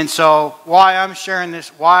 And so why I'm sharing this,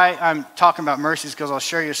 why I'm talking about mercy is because I'll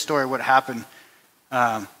share you a story of what happened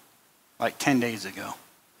like 10 days ago.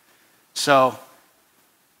 So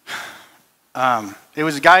it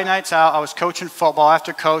was a guy nights out. I was coaching football.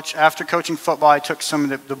 After coaching football, I took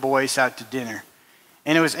some of the boys out to dinner.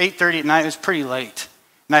 And it was 8:30 at night. It was pretty late.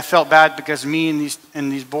 And I felt bad because me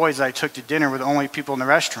and these boys I took to dinner were the only people in the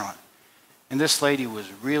restaurant. And this lady was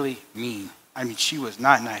really mean. I mean, she was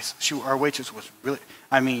not nice. Our waitress was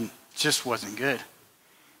really, just wasn't good.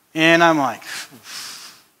 And I'm like,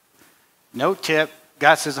 no tip.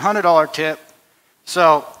 God says $100 tip.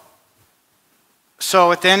 So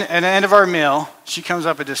at the end of our meal, she comes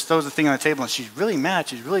up and just throws the thing on the table, and she's really mad.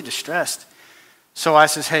 She's really distressed. So I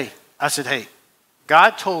said, hey,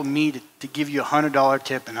 God told me to give you $100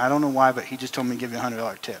 tip, and I don't know why, but he just told me to give you a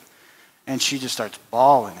 $100 tip. And she just starts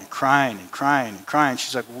bawling and crying and crying and crying.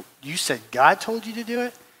 She's like, you said God told you to do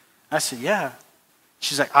it? I said, yeah.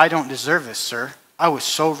 She's like, I don't deserve this, sir. I was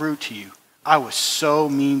so rude to you. I was so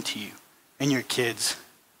mean to you and your kids.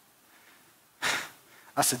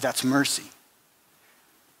 I said, that's mercy.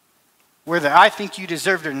 Whether I think you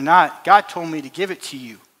deserved it or not, God told me to give it to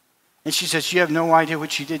you. And she says, you have no idea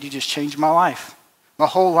what you did. You just changed my life, my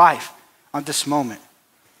whole life on this moment.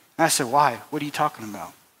 And I said, why? What are you talking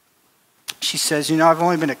about? She says, I've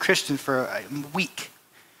only been a Christian for a week.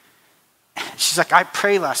 She's like, I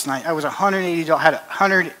prayed last night. I was $180, had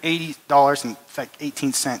 $180 and like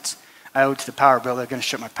 18 cents I owed to the power bill. They're going to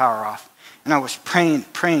shut my power off. And I was praying,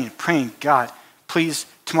 God, please,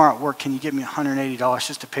 tomorrow at work, can you give me $180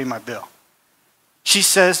 just to pay my bill? She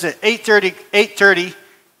says that 8:30,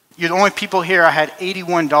 you're the only people here. I had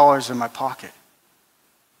 $81 in my pocket.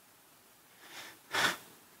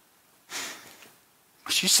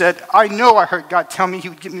 She said, I know I heard God tell me he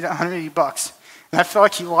would give me that $180. And I felt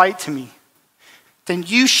like he lied to me. Then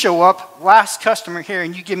you show up, last customer here,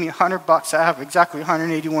 and you give me $100. I have exactly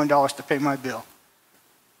 $181 to pay my bill.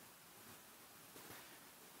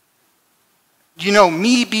 You know,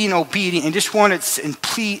 me being obedient and just wanted to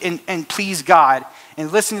please God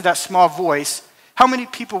and listen to that small voice, how many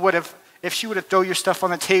people would have, if she would have thrown your stuff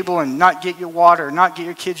on the table and not get your water, or not get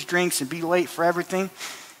your kids drinks and be late for everything,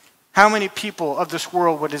 how many people of this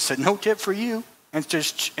world would have said, no tip for you, and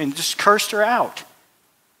just cursed her out?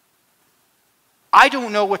 I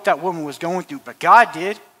don't know what that woman was going through, but God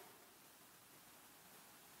did.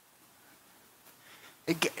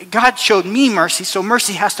 God showed me mercy, so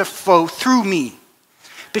mercy has to flow through me.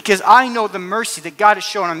 Because I know the mercy that God has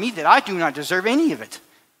shown on me that I do not deserve any of it.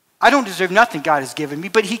 I don't deserve nothing God has given me,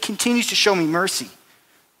 but he continues to show me mercy.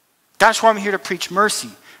 That's why I'm here to preach mercy.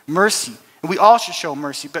 Mercy. And we all should show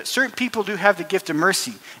mercy, but certain people do have the gift of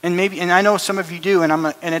mercy. And I know some of you do, and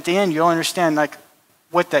at the end you'll understand like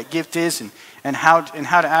what that gift is and how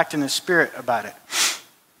to act in the Spirit about it.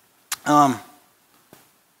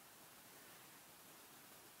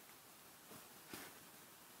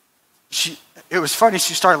 It was funny,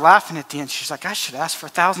 she started laughing at the end. She's like, I should ask for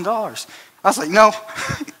 $1,000. I was like, no.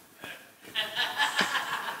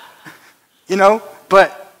 You know,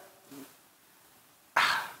 but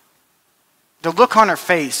the look on her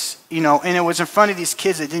face, you know, and it was in front of these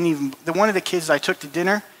kids that didn't even, one of the kids I took to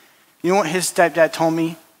dinner, you know what his stepdad told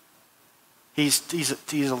me? He's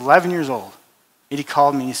 11 years old. And he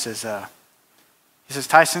called me, he says,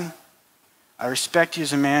 Tyson, I respect you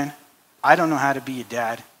as a man. I don't know how to be a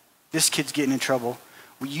dad. This kid's getting in trouble.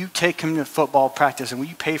 Will you take him to football practice and will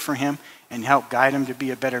you pay for him and help guide him to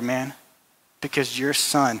be a better man? Because your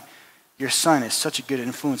son is such a good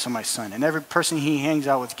influence on my son. And every person he hangs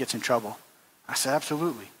out with gets in trouble. I said,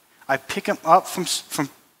 absolutely. I pick him up from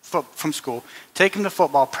school, take him to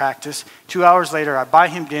football practice. 2 hours later, I buy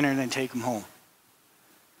him dinner and then take him home.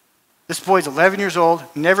 This boy's 11 years old,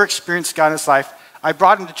 never experienced God in his life. I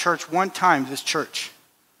brought him to church one time, this church.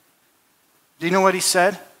 Do you know what he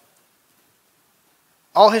said?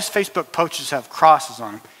 All his Facebook posts have crosses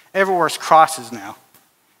on them. Everywhere's crosses now.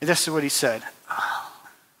 And this is what he said.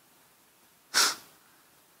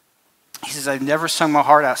 He says, I've never sung my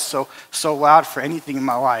heart out so loud for anything in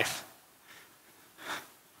my life.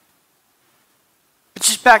 But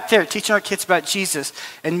just back there, teaching our kids about Jesus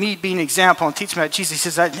and me being an example and teaching about Jesus, he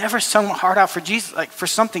says, I've never sung my heart out for Jesus, like for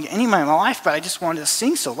something any time in my life, but I just wanted to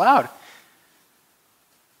sing so loud.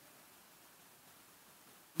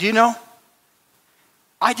 Do you know?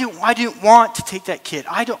 I didn't want to take that kid.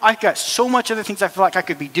 I got so much other things I feel like I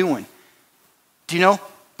could be doing. Do you know?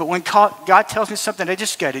 But when God tells me something, I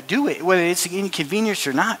just got to do it, whether it's an inconvenience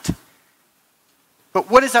or not. But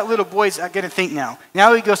what is that little boy going to think now?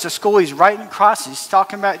 Now he goes to school, he's writing crosses, he's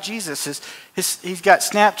talking about Jesus. He's got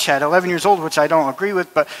Snapchat, 11 years old, which I don't agree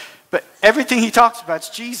with, but everything he talks about is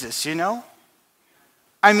Jesus, you know?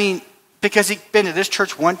 I mean, because he'd been to this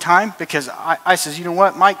church one time, because I says, you know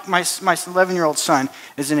what, my 11-year-old son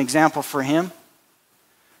is an example for him.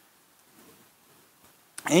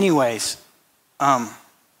 Anyways, I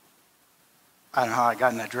don't know how I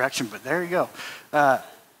got in that direction, but there you go.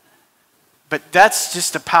 But that's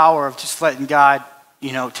just the power of just letting God,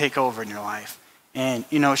 you know, take over in your life. And,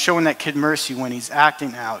 you know, showing that kid mercy when he's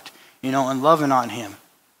acting out, you know, and loving on him.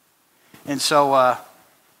 And so,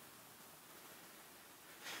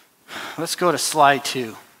 let's go to slide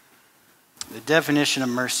 2. The definition of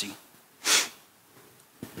mercy.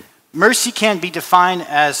 Mercy can be defined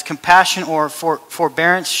as compassion or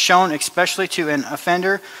forbearance shown especially to an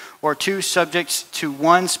offender or to subjects to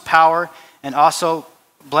one's power, and also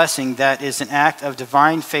blessing that is an act of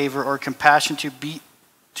divine favor or compassion. To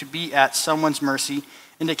be at someone's mercy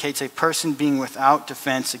indicates a person being without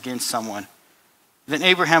defense against someone. Then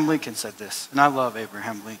Abraham Lincoln said this, and I love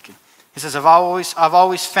Abraham Lincoln. He says, I've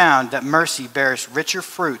always found that mercy bears richer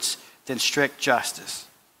fruits than strict justice.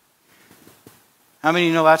 How many of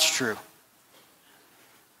you know that's true?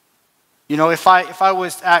 You know, if I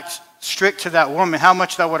was to act strict to that woman, how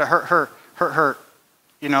much that would have hurt her,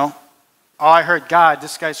 you know? Oh, I heard God,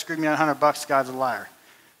 this guy screwed me out $100, God's a liar,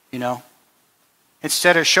 you know?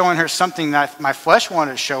 Instead of showing her something that my flesh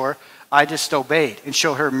wanted to show her, I just obeyed and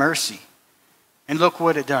showed her mercy. And look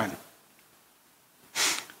what it done.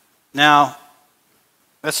 Now,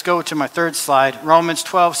 let's go to my third slide, Romans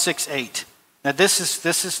 12, 6, 8. Now this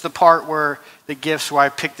is the part where the gifts, where I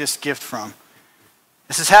picked this gift from.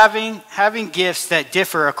 This is having gifts that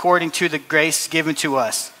differ according to the grace given to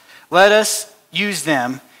us. Let us use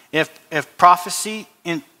them. If prophecy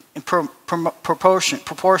in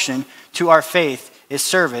proportion to our faith is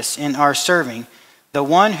service in our serving, the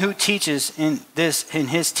one who teaches in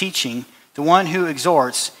his teaching the one who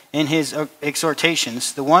exhorts in his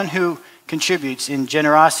exhortations, the one who contributes in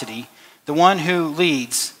generosity, the one who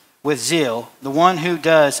leads with zeal, the one who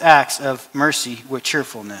does acts of mercy with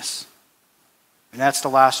cheerfulness. And that's the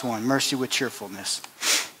last one, mercy with cheerfulness.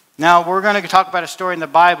 Now, we're going to talk about a story in the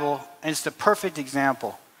Bible, and it's the perfect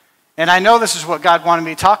example. And I know this is what God wanted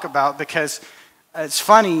me to talk about, because it's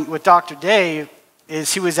funny with Dr. Dave,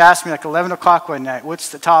 is he was asking me like 11 o'clock one night, what's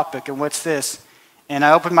the topic and what's this? And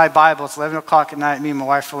I opened my Bible, it's 11 o'clock at night, me and my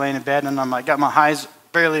wife were laying in bed, and I'm like, got my eyes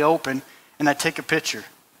barely open, and I take a picture.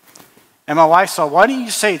 And my wife said, why don't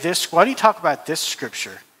you say this? Why do you talk about this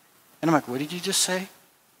scripture? And I'm like, what did you just say?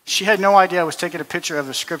 She had no idea I was taking a picture of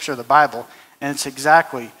the scripture of the Bible, and it's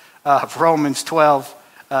exactly Romans 12,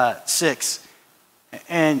 6.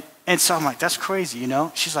 And so I'm like, that's crazy, you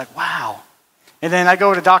know? She's like, wow. And then I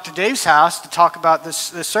go to Dr. Dave's house to talk about this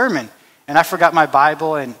sermon, and I forgot my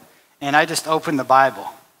Bible, and I just opened the Bible.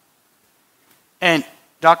 And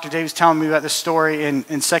Dr. Dave's telling me about this story in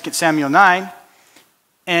 2 Samuel 9,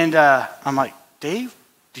 and I'm like, Dave,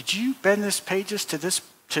 did you bend this pages to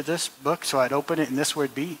this book so I'd open it and this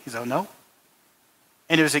would be? He's like, no.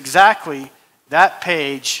 And it was exactly that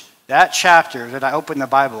page, that chapter that I opened the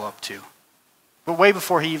Bible up to, but way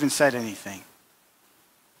before he even said anything.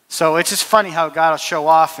 So it's just funny how God will show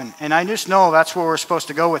off, and I just know that's where we're supposed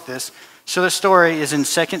to go with this. So the story is in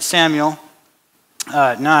 2 Samuel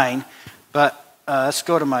 9, but let's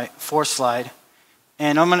go to my fourth slide.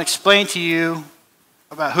 And I'm going to explain to you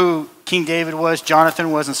about who King David was,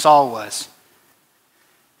 Jonathan was, and Saul was.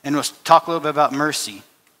 And we'll talk a little bit about mercy.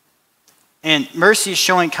 And mercy is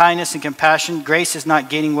showing kindness and compassion. Grace is not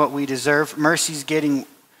getting what we deserve. Mercy is getting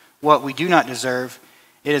what we do not deserve.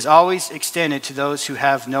 It is always extended to those who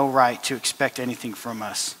have no right to expect anything from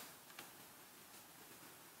us.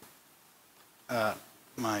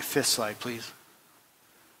 My fifth slide, please.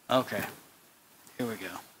 Okay, here we go.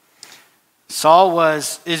 Saul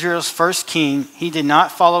was Israel's first king. He did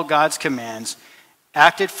not follow God's commands,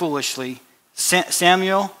 acted foolishly.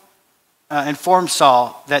 Samuel informed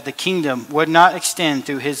Saul that the kingdom would not extend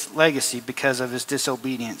through his legacy because of his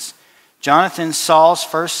disobedience. Jonathan, Saul's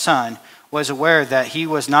first son, was aware that he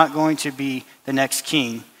was not going to be the next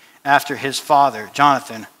king after his father,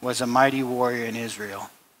 Jonathan, was a mighty warrior in Israel.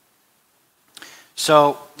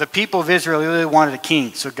 So the people of Israel really wanted a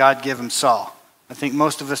king, so God gave him Saul. I think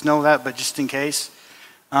most of us know that, but just in case.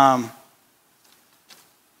 Let's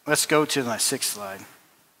go to my sixth slide.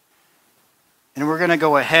 And we're going to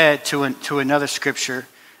go ahead to another scripture.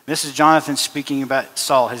 This is Jonathan speaking about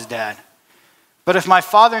Saul, his dad. But if my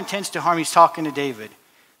father intends to harm, he's talking to David.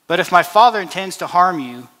 But if my father intends to harm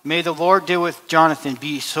you, may the Lord deal with Jonathan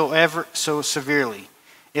be so severely.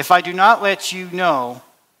 If I do not let you know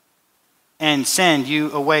and send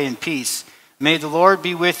you away in peace, may the Lord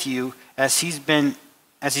be with you as he's been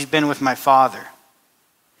with my father.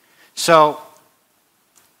 So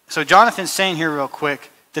Jonathan's saying here real quick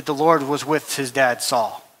that the Lord was with his dad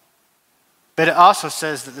Saul. But it also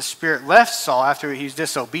says that the Spirit left Saul after he was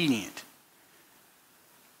disobedient.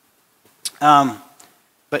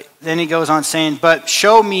 But then he goes on saying, but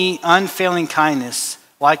show me unfailing kindness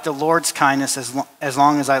like the Lord's kindness as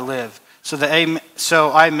long as I live,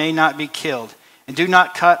 so I may not be killed. And do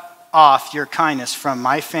not cut off your kindness from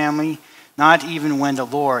my family, not even when the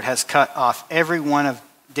Lord has cut off every one of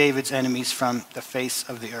David's enemies from the face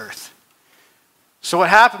of the earth. So what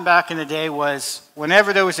happened back in the day was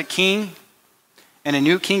whenever there was a king and a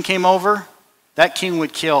new king came over, that king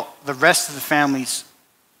would kill the rest of the family's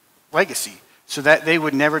legacy so that they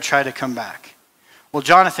would never try to come back. Well,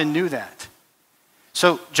 Jonathan knew that.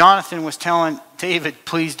 So Jonathan was telling David,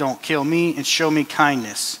 please don't kill me and show me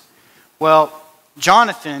kindness. Well,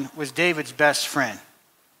 Jonathan was David's best friend.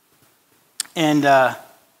 And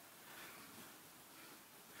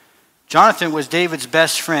Jonathan was David's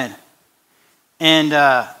best friend. And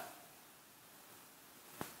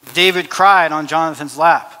David cried on Jonathan's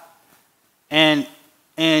lap. And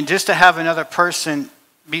just to have another person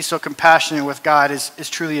be so compassionate with God is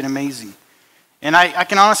truly an amazing. And I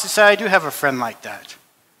can honestly say I do have a friend like that.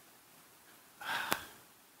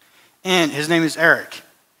 And his name is Eric.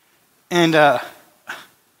 And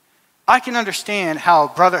I can understand how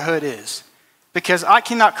brotherhood is. Because I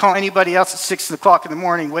cannot call anybody else at 6 o'clock in the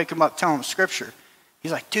morning, wake him up, tell him scripture.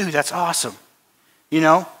 He's like, dude, that's awesome. You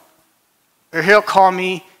know? Or he'll call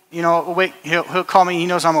me, he'll call me, he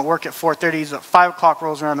knows I'm at work at 4:30, he's at 5 o'clock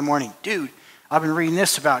rolls around in the morning. Dude, I've been reading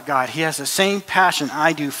this about God. He has the same passion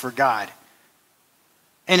I do for God.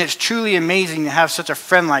 And it's truly amazing to have such a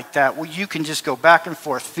friend like that where you can just go back and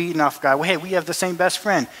forth feeding off God. Well, hey, we have the same best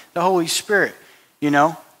friend, the Holy Spirit,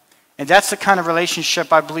 And And that's the kind of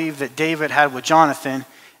relationship I believe that David had with Jonathan.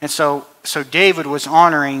 And so David was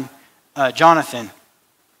honoring Jonathan.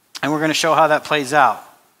 And we're going to show how that plays out.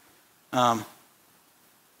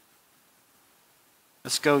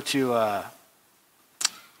 Let's go to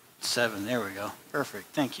 7. There we go. Perfect.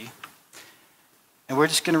 Thank you. And we're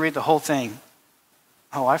just going to read the whole thing.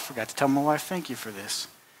 Oh, I forgot to tell my wife thank you for this.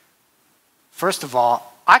 First of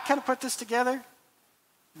all, I kind of put this together,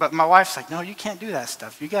 but my wife's like, no, you can't do that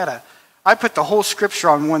stuff. I put the whole scripture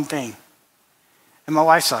on one thing. And my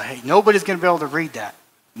wife's like, hey, nobody's going to be able to read that.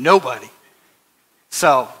 Nobody.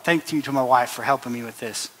 So thank you to my wife for helping me with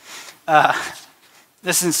this.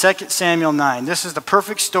 This is in 2 Samuel 9. This is the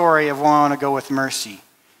perfect story of why I want to go with mercy.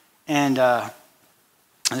 And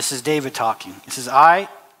this is David talking. It says, I,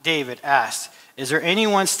 David, asked, is there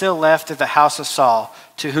anyone still left at the house of Saul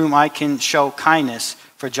to whom I can show kindness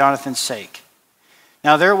for Jonathan's sake?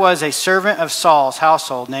 Now there was a servant of Saul's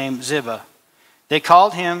household named Ziba. They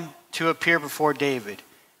called him to appear before David.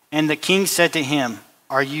 And the king said to him,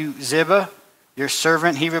 are you Ziba, your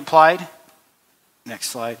servant? He replied. Next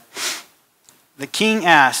slide. The king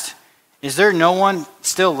asked, is there no one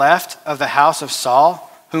still left of the house of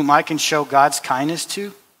Saul whom I can show God's kindness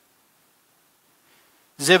to?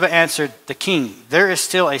 Ziba answered the king, there is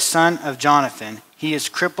still a son of Jonathan. He is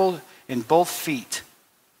crippled in both feet.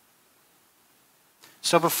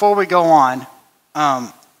 So before we go on,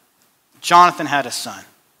 Jonathan had a son.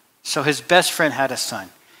 So his best friend had a son.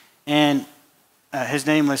 And his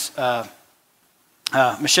name was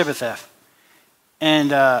Mephibosheth. And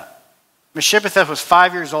Mephibosheth was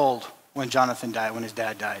 5 years old when Jonathan died, when his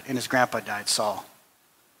dad died, and his grandpa died, Saul.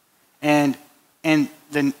 And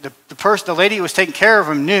the lady who was taking care of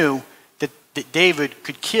him knew that David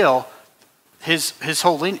could kill his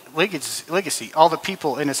whole legacy, all the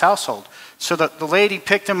people in his household. So the lady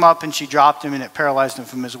picked him up and she dropped him and it paralyzed him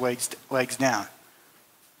from his legs down.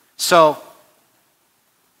 So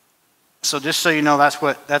just so you know,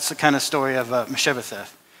 that's the kind of story of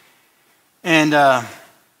Mephibosheth. And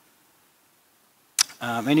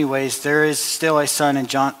anyways, there is still a son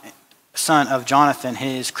of Jonathan.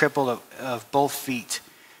 He is crippled of both feet.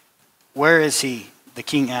 Where is he? The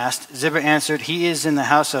king asked. Ziba answered, he is in the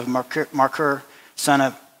house of Machir, son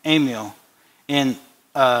of Amiel, in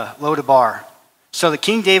Lodabar. So the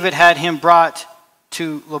king David had him brought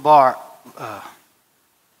to Lodabar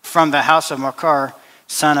from the house of Machir,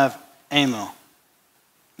 son of Amiel.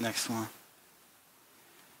 Next one.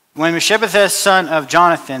 When Mephibosheth, son of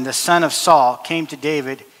Jonathan, the son of Saul, came to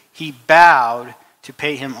David, he bowed to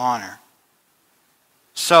pay him honor.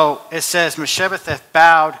 So it says Mephibosheth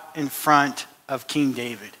bowed in front of King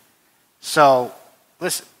David. So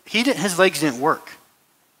listen, his legs didn't work.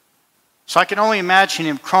 So I can only imagine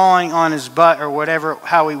him crawling on his butt or whatever,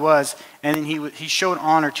 how he was, and then he showed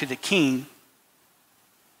honor to the king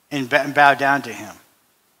and bowed down to him.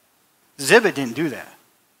 Ziba didn't do that.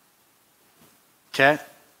 Okay?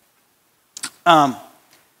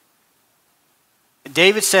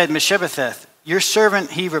 David said, Mephibosheth, your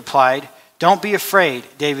servant, he replied. Don't be afraid,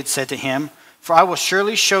 David said to him, for I will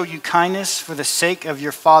surely show you kindness for the sake of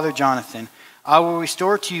your father Jonathan. I will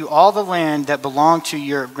restore to you all the land that belonged to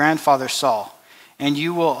your grandfather Saul, and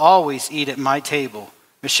you will always eat at my table.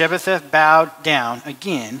 Mephibosheth bowed down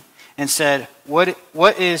again and said,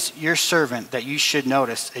 What is your servant that you should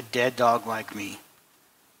notice a dead dog like me?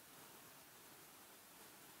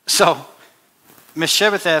 So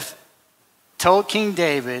Mephibosheth told King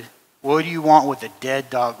David, what do you want with a dead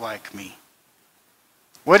dog like me?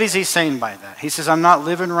 What is he saying by that? He says, I'm not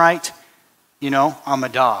living right. I'm a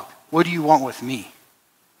dog. What do you want with me?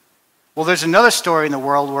 Well, there's another story in the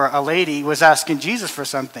world where a lady was asking Jesus for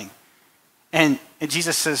something. And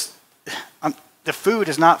Jesus says, the food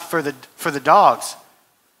is not for the dogs.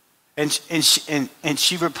 And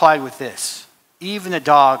she replied with this, even the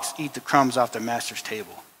dogs eat the crumbs off their master's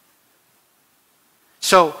table.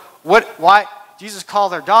 So why Jesus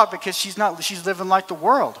called her dog? Because she's living like the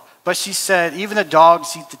world. But she said, even the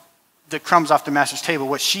dogs eat the crumbs off the master's table.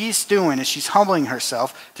 What she's doing is she's humbling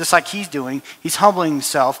herself, just like he's doing. He's humbling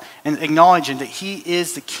himself and acknowledging that he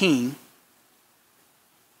is the king.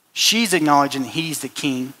 She's acknowledging that he's the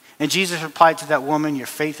king. And Jesus replied to that woman, your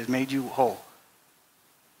faith has made you whole.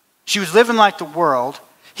 She was living like the world.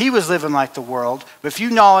 He was living like the world. But if you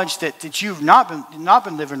acknowledge that you've not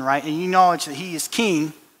been living right, and you acknowledge that he is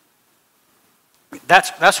king,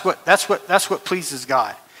 that's what pleases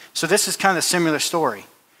God. So this is kind of a similar story.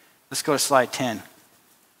 Let's go to slide 10.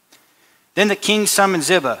 Then the king summoned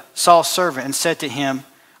Ziba, Saul's servant, and said to him,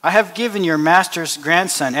 I have given your master's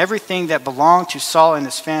grandson everything that belonged to Saul and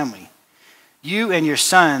his family. You and your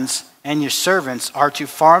sons and your servants are to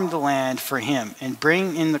farm the land for him and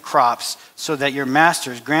bring in the crops so that your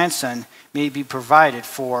master's grandson may be provided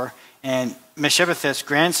for, and Mephibosheth's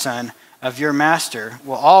grandson of your master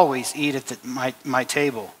will always eat at my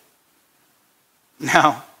table.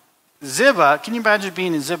 Now, Ziba, can you imagine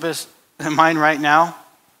being in Ziba's mind right now?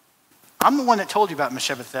 I'm the one that told you about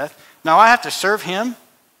Mephibosheth. Now I have to serve him,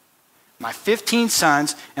 my 15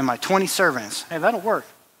 sons, and my 20 servants. Hey, that'll work.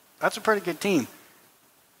 That's a pretty good team.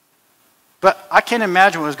 But I can't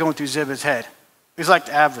imagine what was going through Ziba's head. He's like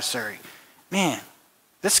the adversary. Man,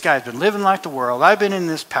 this guy's been living like the world. I've been in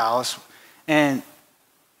this palace, and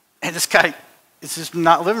this guy is just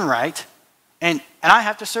not living right. And I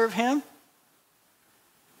have to serve him?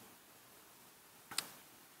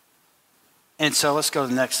 And so let's go to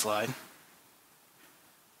the next slide.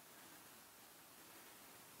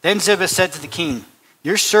 Then Ziba said to the king,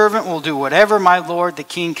 your servant will do whatever my lord the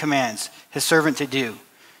king commands his servant to do.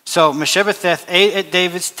 So Mephibosheth ate at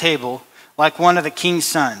David's table like one of the king's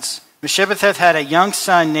sons. Mephibosheth had a young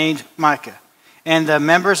son named Micah, and the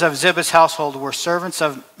members of Ziba's household were servants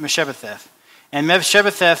of Mephibosheth. And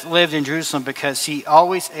Mephibosheth lived in Jerusalem because he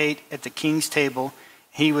always ate at the king's table.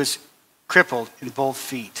 He was crippled in both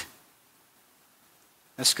feet.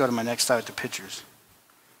 Let's go to my next slide with the pictures.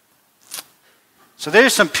 So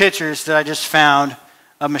there's some pictures that I just found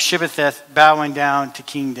of Mephibosheth bowing down to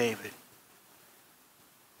King David.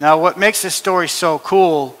 Now what makes this story so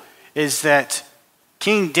cool is that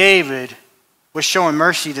King David was showing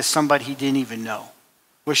mercy to somebody he didn't even know.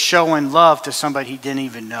 Was showing love to somebody he didn't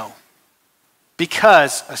even know.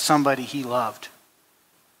 Because of somebody he loved.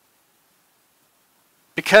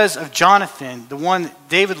 Because of Jonathan, the one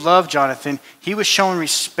David loved Jonathan, he was showing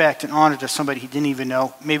respect and honor to somebody he didn't even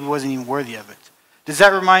know, maybe wasn't even worthy of it. Does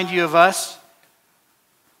that remind you of us?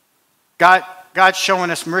 God's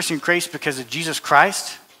showing us mercy and grace because of Jesus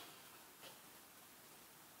Christ.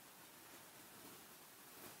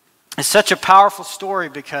 It's such a powerful story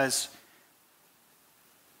because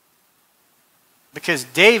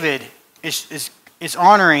David is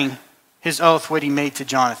honoring his oath, what he made to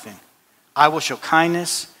Jonathan. I will show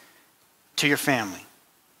kindness to your family.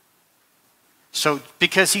 So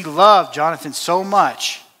because he loved Jonathan so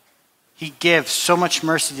much, he gave so much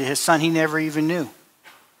mercy to his son he never even knew.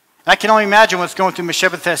 I can only imagine what's going through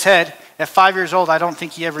Mephibosheth's head. At 5 years old, I don't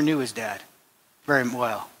think he ever knew his dad very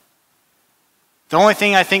well. The only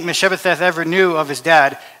thing I think Mephibosheth ever knew of his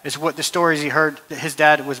dad is what the stories he heard, that his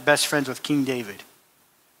dad was best friends with King David,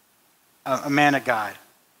 a man of God.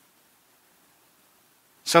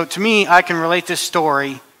 So to me, I can relate this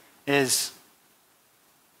story is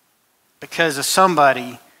because of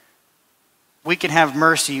somebody, we can have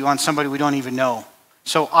mercy on somebody we don't even know.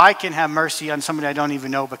 So I can have mercy on somebody I don't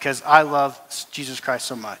even know because I love Jesus Christ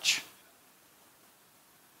so much.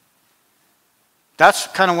 That's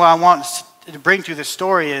kind of what I want to bring through this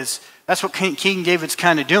story is, that's what King David's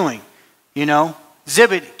kind of doing. You know,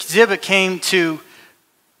 Ziba came to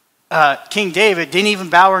King David, didn't even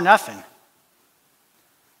bow or nothing.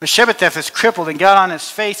 Mephibosheth is crippled and got on his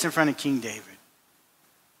face in front of King David.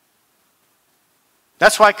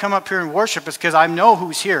 That's why I come up here and worship, is because I know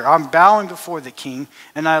who's here. I'm bowing before the King,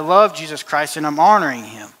 and I love Jesus Christ, and I'm honoring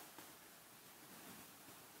him.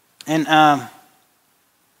 And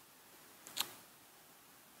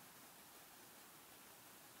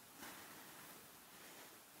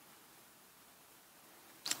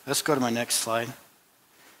let's go to my next slide.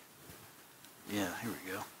 Yeah, here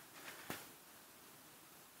we go.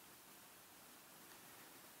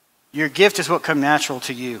 Your gift is what comes natural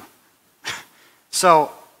to you.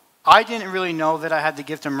 So I didn't really know that I had the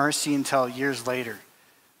gift of mercy until years later,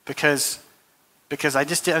 because I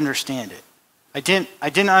just didn't understand it. I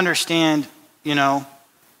didn't understand, you know,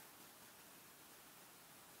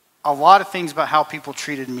 a lot of things about how people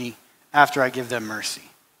treated me after I give them mercy.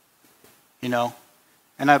 You know,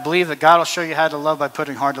 and I believe that God will show you how to love by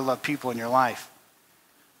putting hard to love people in your life.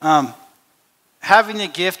 Having the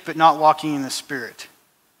gift but not walking in the Spirit.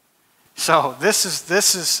 So this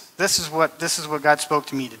is what God spoke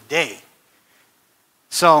to me today.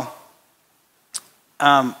 So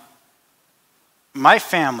my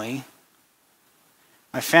family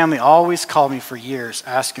always called me for years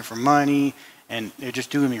asking for money, and they're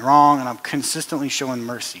just doing me wrong, and I'm consistently showing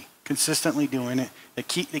mercy, consistently doing it. They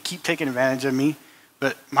keep taking advantage of me,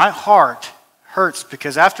 but my heart hurts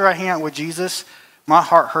because after I hang out with Jesus, my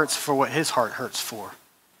heart hurts for what his heart hurts for.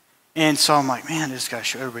 And so I'm like, man, I just got to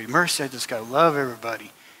show everybody mercy. I just got to love everybody.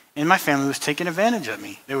 And my family was taking advantage of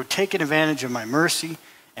me. They were taking advantage of my mercy,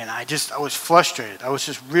 and I was frustrated. I was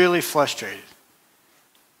just really frustrated.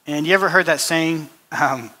 And you ever heard that saying,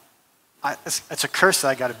 it's a curse that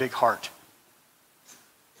I got a big heart.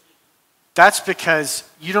 That's because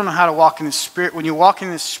you don't know how to walk in the Spirit. When you walk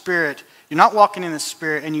in the Spirit, you're not walking in the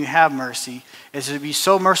Spirit and you have mercy, is to be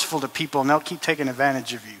so merciful to people and they'll keep taking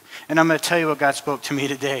advantage of you. And I'm going to tell you what God spoke to me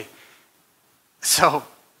today. So,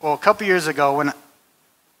 a couple years ago when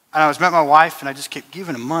I was met my wife and I just kept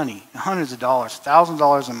giving them money, hundreds of dollars,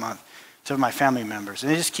 $1,000 a month to my family members.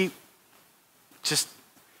 And they just keep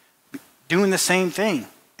doing the same thing.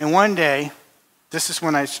 And one day, this is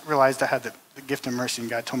when I realized I had the gift of mercy, and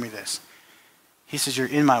God told me this. He says, you're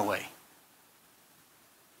in my way.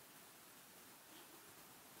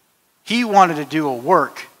 He wanted to do a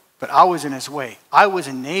work, but I was in his way. I was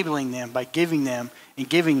enabling them by giving them,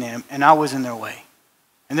 and I was in their way.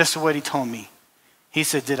 And this is what he told me. He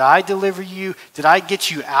said, did I deliver you? Did I get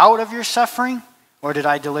you out of your suffering, or did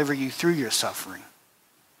I deliver you through your suffering?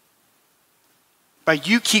 But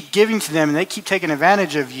you keep giving to them and they keep taking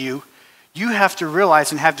advantage of you, you have to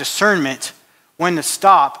realize and have discernment when to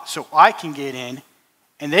stop so I can get in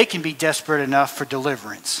and they can be desperate enough for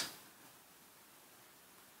deliverance.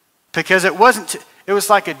 Because it was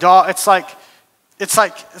like a dog, it's like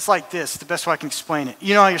this, the best way I can explain it.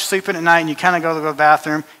 You know how you're sleeping at night and you kind of go to the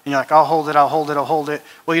bathroom and you're like, I'll hold it.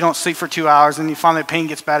 Well, you don't sleep for 2 hours and you finally the pain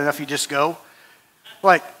gets bad enough, you just go.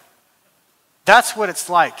 Like, that's what it's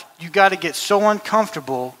like. You got to get so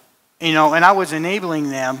uncomfortable, and I was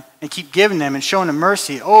enabling them and keep giving them and showing them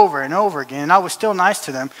mercy over and over again. And I was still nice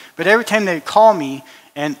to them, but every time they'd call me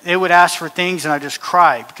and they would ask for things and I just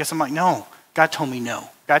cried because I'm like, no, God told me no.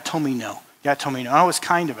 God told me no. God told me no. And I was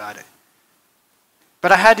kind about it.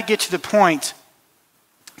 But I had to get to the point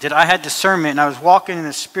that I had discernment and I was walking in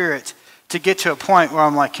the Spirit to get to a point where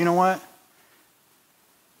I'm like, you know what?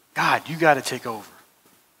 God, you got to take over.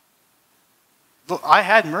 Look, I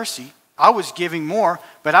had mercy. I was giving more,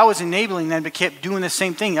 but I was enabling them to keep doing the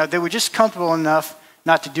same thing. They were just comfortable enough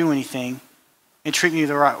not to do anything and treat me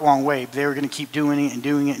the wrong way. They were going to keep doing it and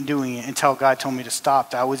doing it and doing it until God told me to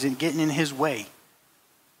stop. I was getting in his way.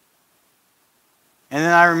 And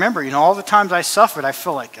then I remember, all the times I suffered, I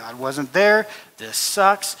feel like God wasn't there. This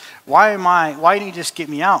sucks. Why didn't he just get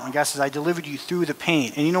me out? And God says, I delivered you through the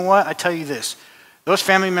pain. And you know what? I tell you this. Those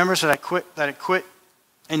family members that I quit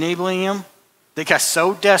enabling them, they got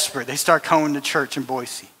so desperate, they start coming to church in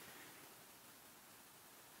Boise.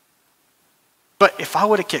 But if I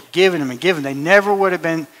would have kept giving them and giving, they never would have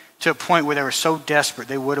been to a point where they were so desperate,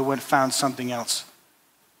 they would have found something else.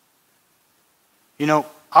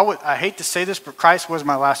 I hate to say this, but Christ was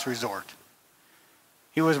my last resort.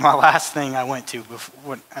 He was my last thing I went to,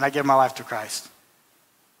 and I gave my life to Christ.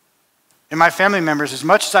 And my family members, as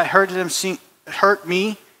much as I hurt them, it hurt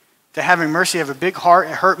me to having mercy, have a big heart.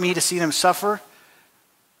 It hurt me to see them suffer.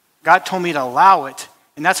 God told me to allow it,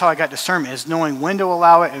 and that's how I got discernment, is knowing when to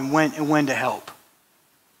allow it and when to help.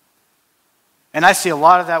 And I see a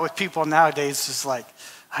lot of that with people nowadays. It's like,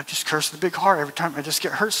 I've just cursed the big heart every time. I just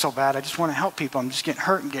get hurt so bad. I just want to help people. I'm just getting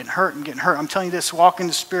hurt and getting hurt and getting hurt. I'm telling you this, walk in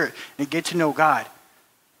the Spirit and get to know God.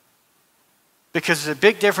 Because there's a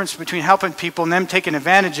big difference between helping people and them taking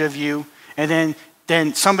advantage of you and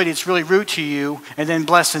then somebody that's really rude to you and then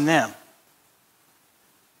blessing them.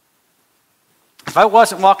 If I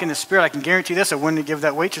wasn't walking in the Spirit, I can guarantee this, I wouldn't have given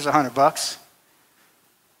that waitress $100.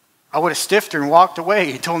 I would have stiffed her and walked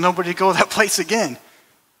away and told nobody to go to that place again.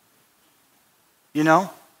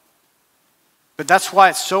 But that's why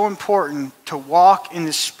it's so important to walk in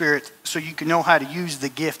the Spirit so you can know how to use the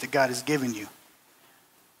gift that God has given you.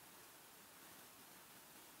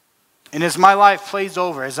 And as my life plays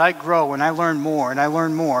over, as I grow and I learn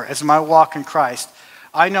more as my walk in Christ,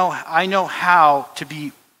 I know how to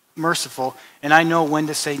be merciful and I know when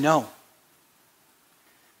to say no.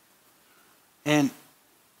 And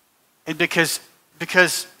because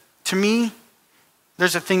to me,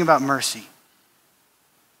 there's a thing about mercy.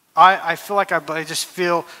 I feel like I just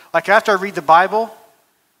feel like after I read the Bible,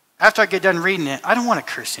 after I get done reading it, I don't want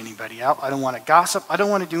to curse anybody out. I don't want to gossip. I don't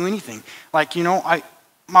want to do anything. Like,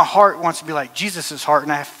 my heart wants to be like Jesus' heart,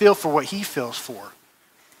 and I feel for what he feels for.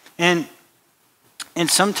 And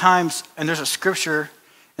sometimes, and there's a scripture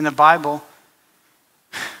in the Bible,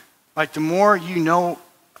 like the more you know,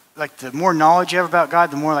 like the more knowledge you have about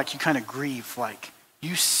God, the more like you kind of grieve. Like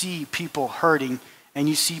you see people hurting and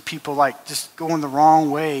you see people like just going the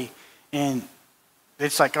wrong way, and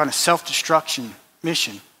it's like on a self-destruction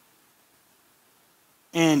mission.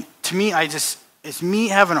 And to me, it's me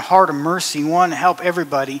having a heart of mercy, wanting to help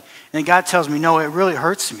everybody, and then God tells me, no, it really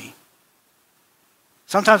hurts me.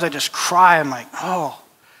 Sometimes I just cry. I'm like, oh,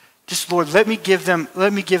 just Lord, let me give them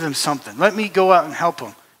something. Let me go out and help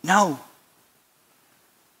them. No.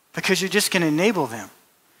 Because you're just going to enable them.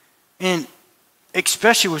 And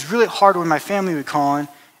especially it was really hard when my family would call in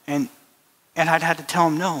and I'd had to tell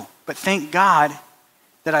them no. But thank God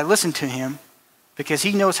that I listened to him because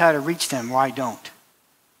he knows how to reach them where I don't.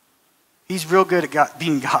 He's real good at God,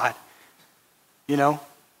 being God, you know?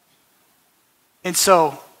 And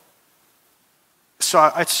so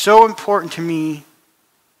it's so important to me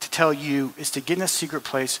to tell you is to get in a secret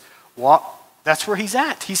place. Walk. That's where he's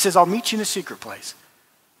at. He says, I'll meet you in a secret place.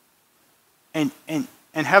 And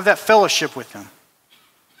have that fellowship with him.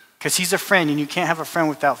 Because he's a friend, and you can't have a friend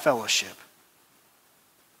without fellowship.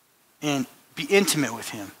 And be intimate with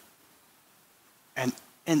him. And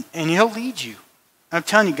he'll lead you. I'm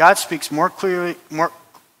telling you, God speaks more clearly.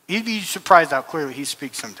 You'd be surprised how clearly he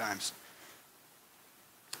speaks sometimes.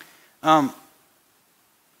 I'll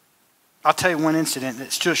tell you one incident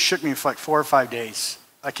that just shook me for like 4 or 5 days.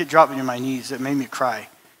 Like it dropped me to my knees. It made me cry.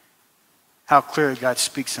 How clearly God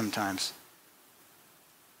speaks sometimes.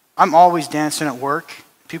 I'm always dancing at work.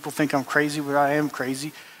 People think I'm crazy, but I am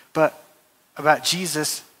crazy. But about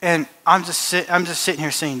Jesus, and I'm just sitting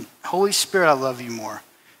here saying, Holy Spirit, I love you more.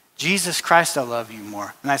 Jesus Christ, I love you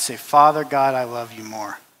more. And I say, Father God, I love you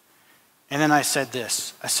more. And then I said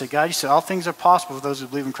this. I said, God, you said all things are possible for those who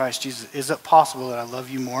believe in Christ Jesus. Is it possible that I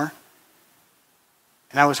love you more?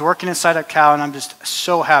 And I was working inside a cow, and I'm just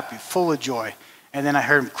so happy, full of joy. And then I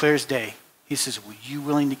heard him clear as day. He says, were you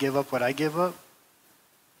willing to give up what I give up?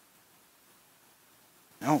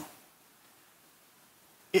 No.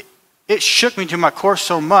 It shook me to my core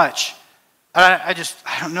so much. I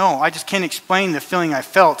don't know. I just can't explain the feeling I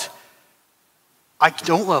felt. I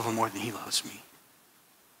don't love him more than he loves me.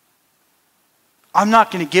 I'm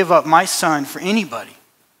not going to give up my son for anybody.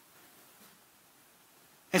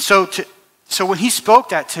 And so when he spoke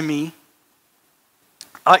that to me,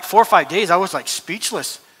 like 4 or 5 days, I was like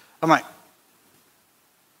speechless. I'm like,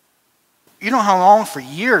 you know how long for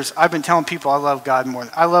years I've been telling people I love God more.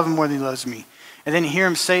 I love him more than he loves me. And then to hear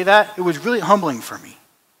him say that, it was really humbling for me.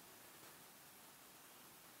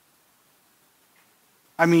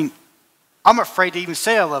 I mean, I'm afraid to even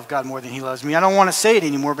say I love God more than he loves me. I don't want to say it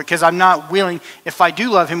anymore because I'm not willing. If I do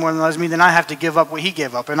love him more than he loves me, then I have to give up what he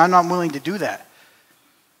gave up. And I'm not willing to do that.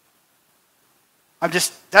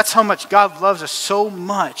 That's how much God loves us so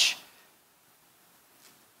much.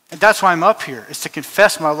 And that's why I'm up here, is to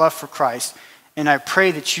confess my love for Christ. And I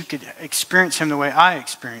pray that you could experience him the way I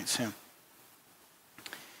experience him.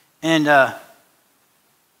 And the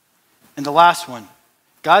last one,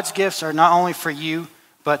 God's gifts are not only for you,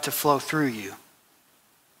 but to flow through you.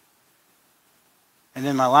 And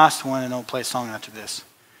then my last one, and I'll play a song after this.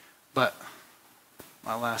 But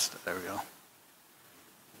there we go.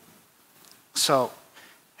 So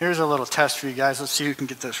here's a little test for you guys. Let's see who can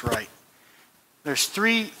get this right. There's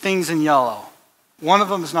 3 things in yellow. One of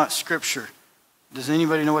them is not scripture. Does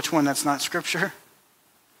anybody know which one that's not scripture?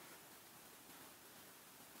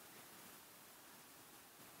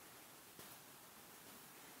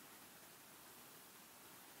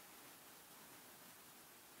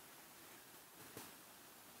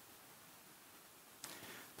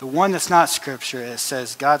 The one that's not scripture, it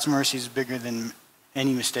says God's mercy is bigger than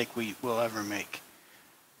any mistake we will ever make.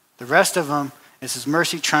 The rest of them is his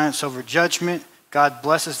mercy triumphs over judgment. God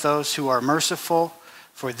blesses those who are merciful,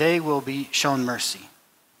 for they will be shown mercy.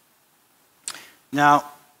 Now,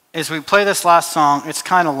 as we play this last song, it's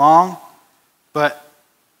kind of long, but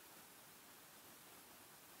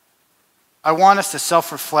I want us to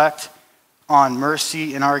self-reflect on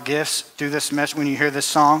mercy and our gifts through this message when you hear this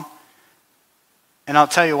song. And I'll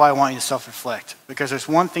tell you why I want you to self-reflect. Because there's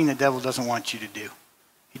one thing the devil doesn't want you to do.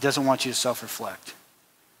 He doesn't want you to self-reflect.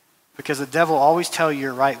 Because the devil will always tell you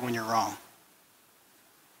you're right when you're wrong.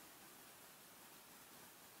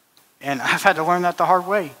 And I've had to learn that the hard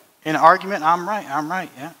way. In an argument, I'm right.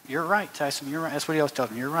 Yeah, you're right, Tyson, you're right. That's what he always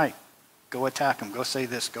tells me. You're right. Go attack him. Go say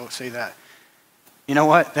this. Go say that. You know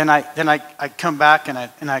what? Then I come back and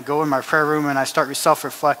I go in my prayer room and I start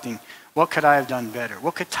self-reflecting. What could I have done better?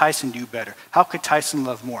 What could Tyson do better? How could Tyson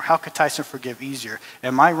love more? How could Tyson forgive easier?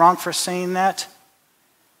 Am I wrong for saying that?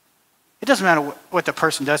 It doesn't matter what the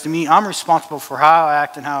person does to me. I'm responsible for how I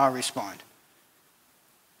act and how I respond.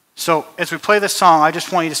 So as we play this song, I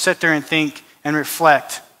just want you to sit there and think and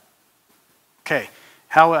reflect. Okay,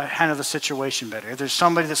 how will I handle the situation better? If there's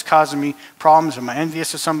somebody that's causing me problems, am I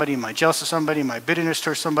envious of somebody? Am I jealous of somebody? Am I bitterness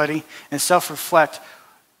towards somebody? And self-reflect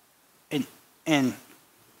and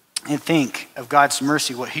think of God's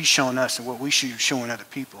mercy, what he's shown us and what we should be showing other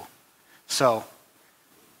people. So,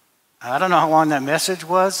 I don't know how long that message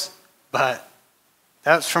was, but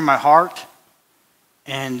that was from my heart.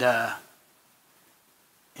 And I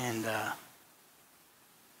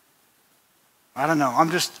I don't know. I'm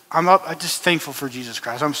just thankful for Jesus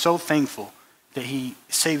Christ. I'm so thankful that he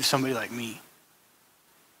saved somebody like me.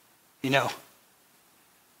 You know,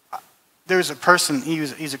 there's a person,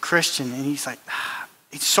 he's a Christian, and he's like,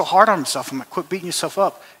 he's so hard on himself. I'm like, quit beating yourself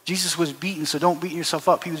up. Jesus was beaten, so don't beat yourself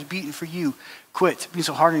up. He was beaten for you. Quit being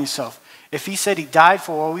so hard on yourself. If he said he died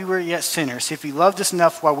for while we were yet sinners, if he loved us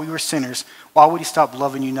enough while we were sinners, why would he stop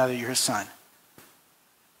loving you now that you're his son?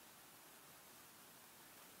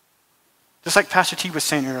 Just like Pastor T was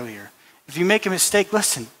saying earlier, if you make a mistake,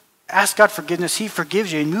 listen, ask God forgiveness. He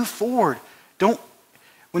forgives you and move forward.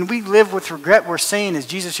 When we live with regret, we're saying is,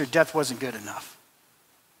 Jesus, your death wasn't good enough.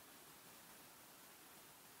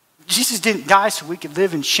 Jesus didn't die so we could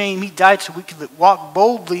live in shame. He died so we could walk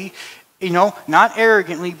boldly, not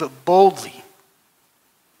arrogantly, but boldly.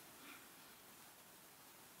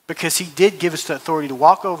 Because he did give us the authority to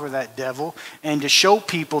walk over that devil and to show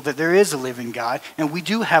people that there is a living God, and we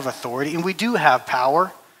do have authority and we do have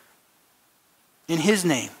power in his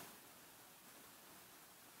name.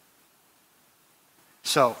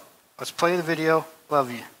 So, let's play the video.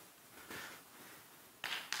 Love you.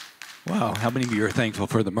 Wow, how many of you are thankful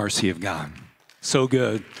for the mercy of God? So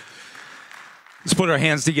good. Let's put our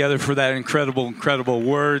hands together for that incredible, incredible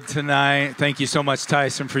word tonight. Thank you so much,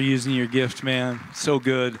 Tyson, for using your gift, man. So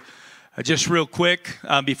good. Just real quick,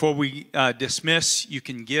 before we dismiss, you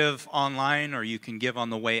can give online or you can give on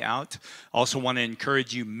the way out. Also want to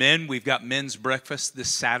encourage you men. We've got men's breakfast this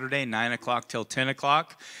Saturday, 9 o'clock till 10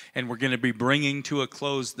 o'clock. And we're going to be bringing to a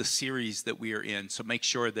close the series that we are in. So make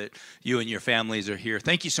sure that you and your families are here.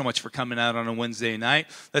 Thank you so much for coming out on a Wednesday night.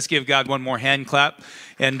 Let's give God one more hand clap.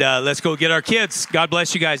 And let's go get our kids. God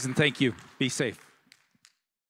bless you guys and thank you. Be safe.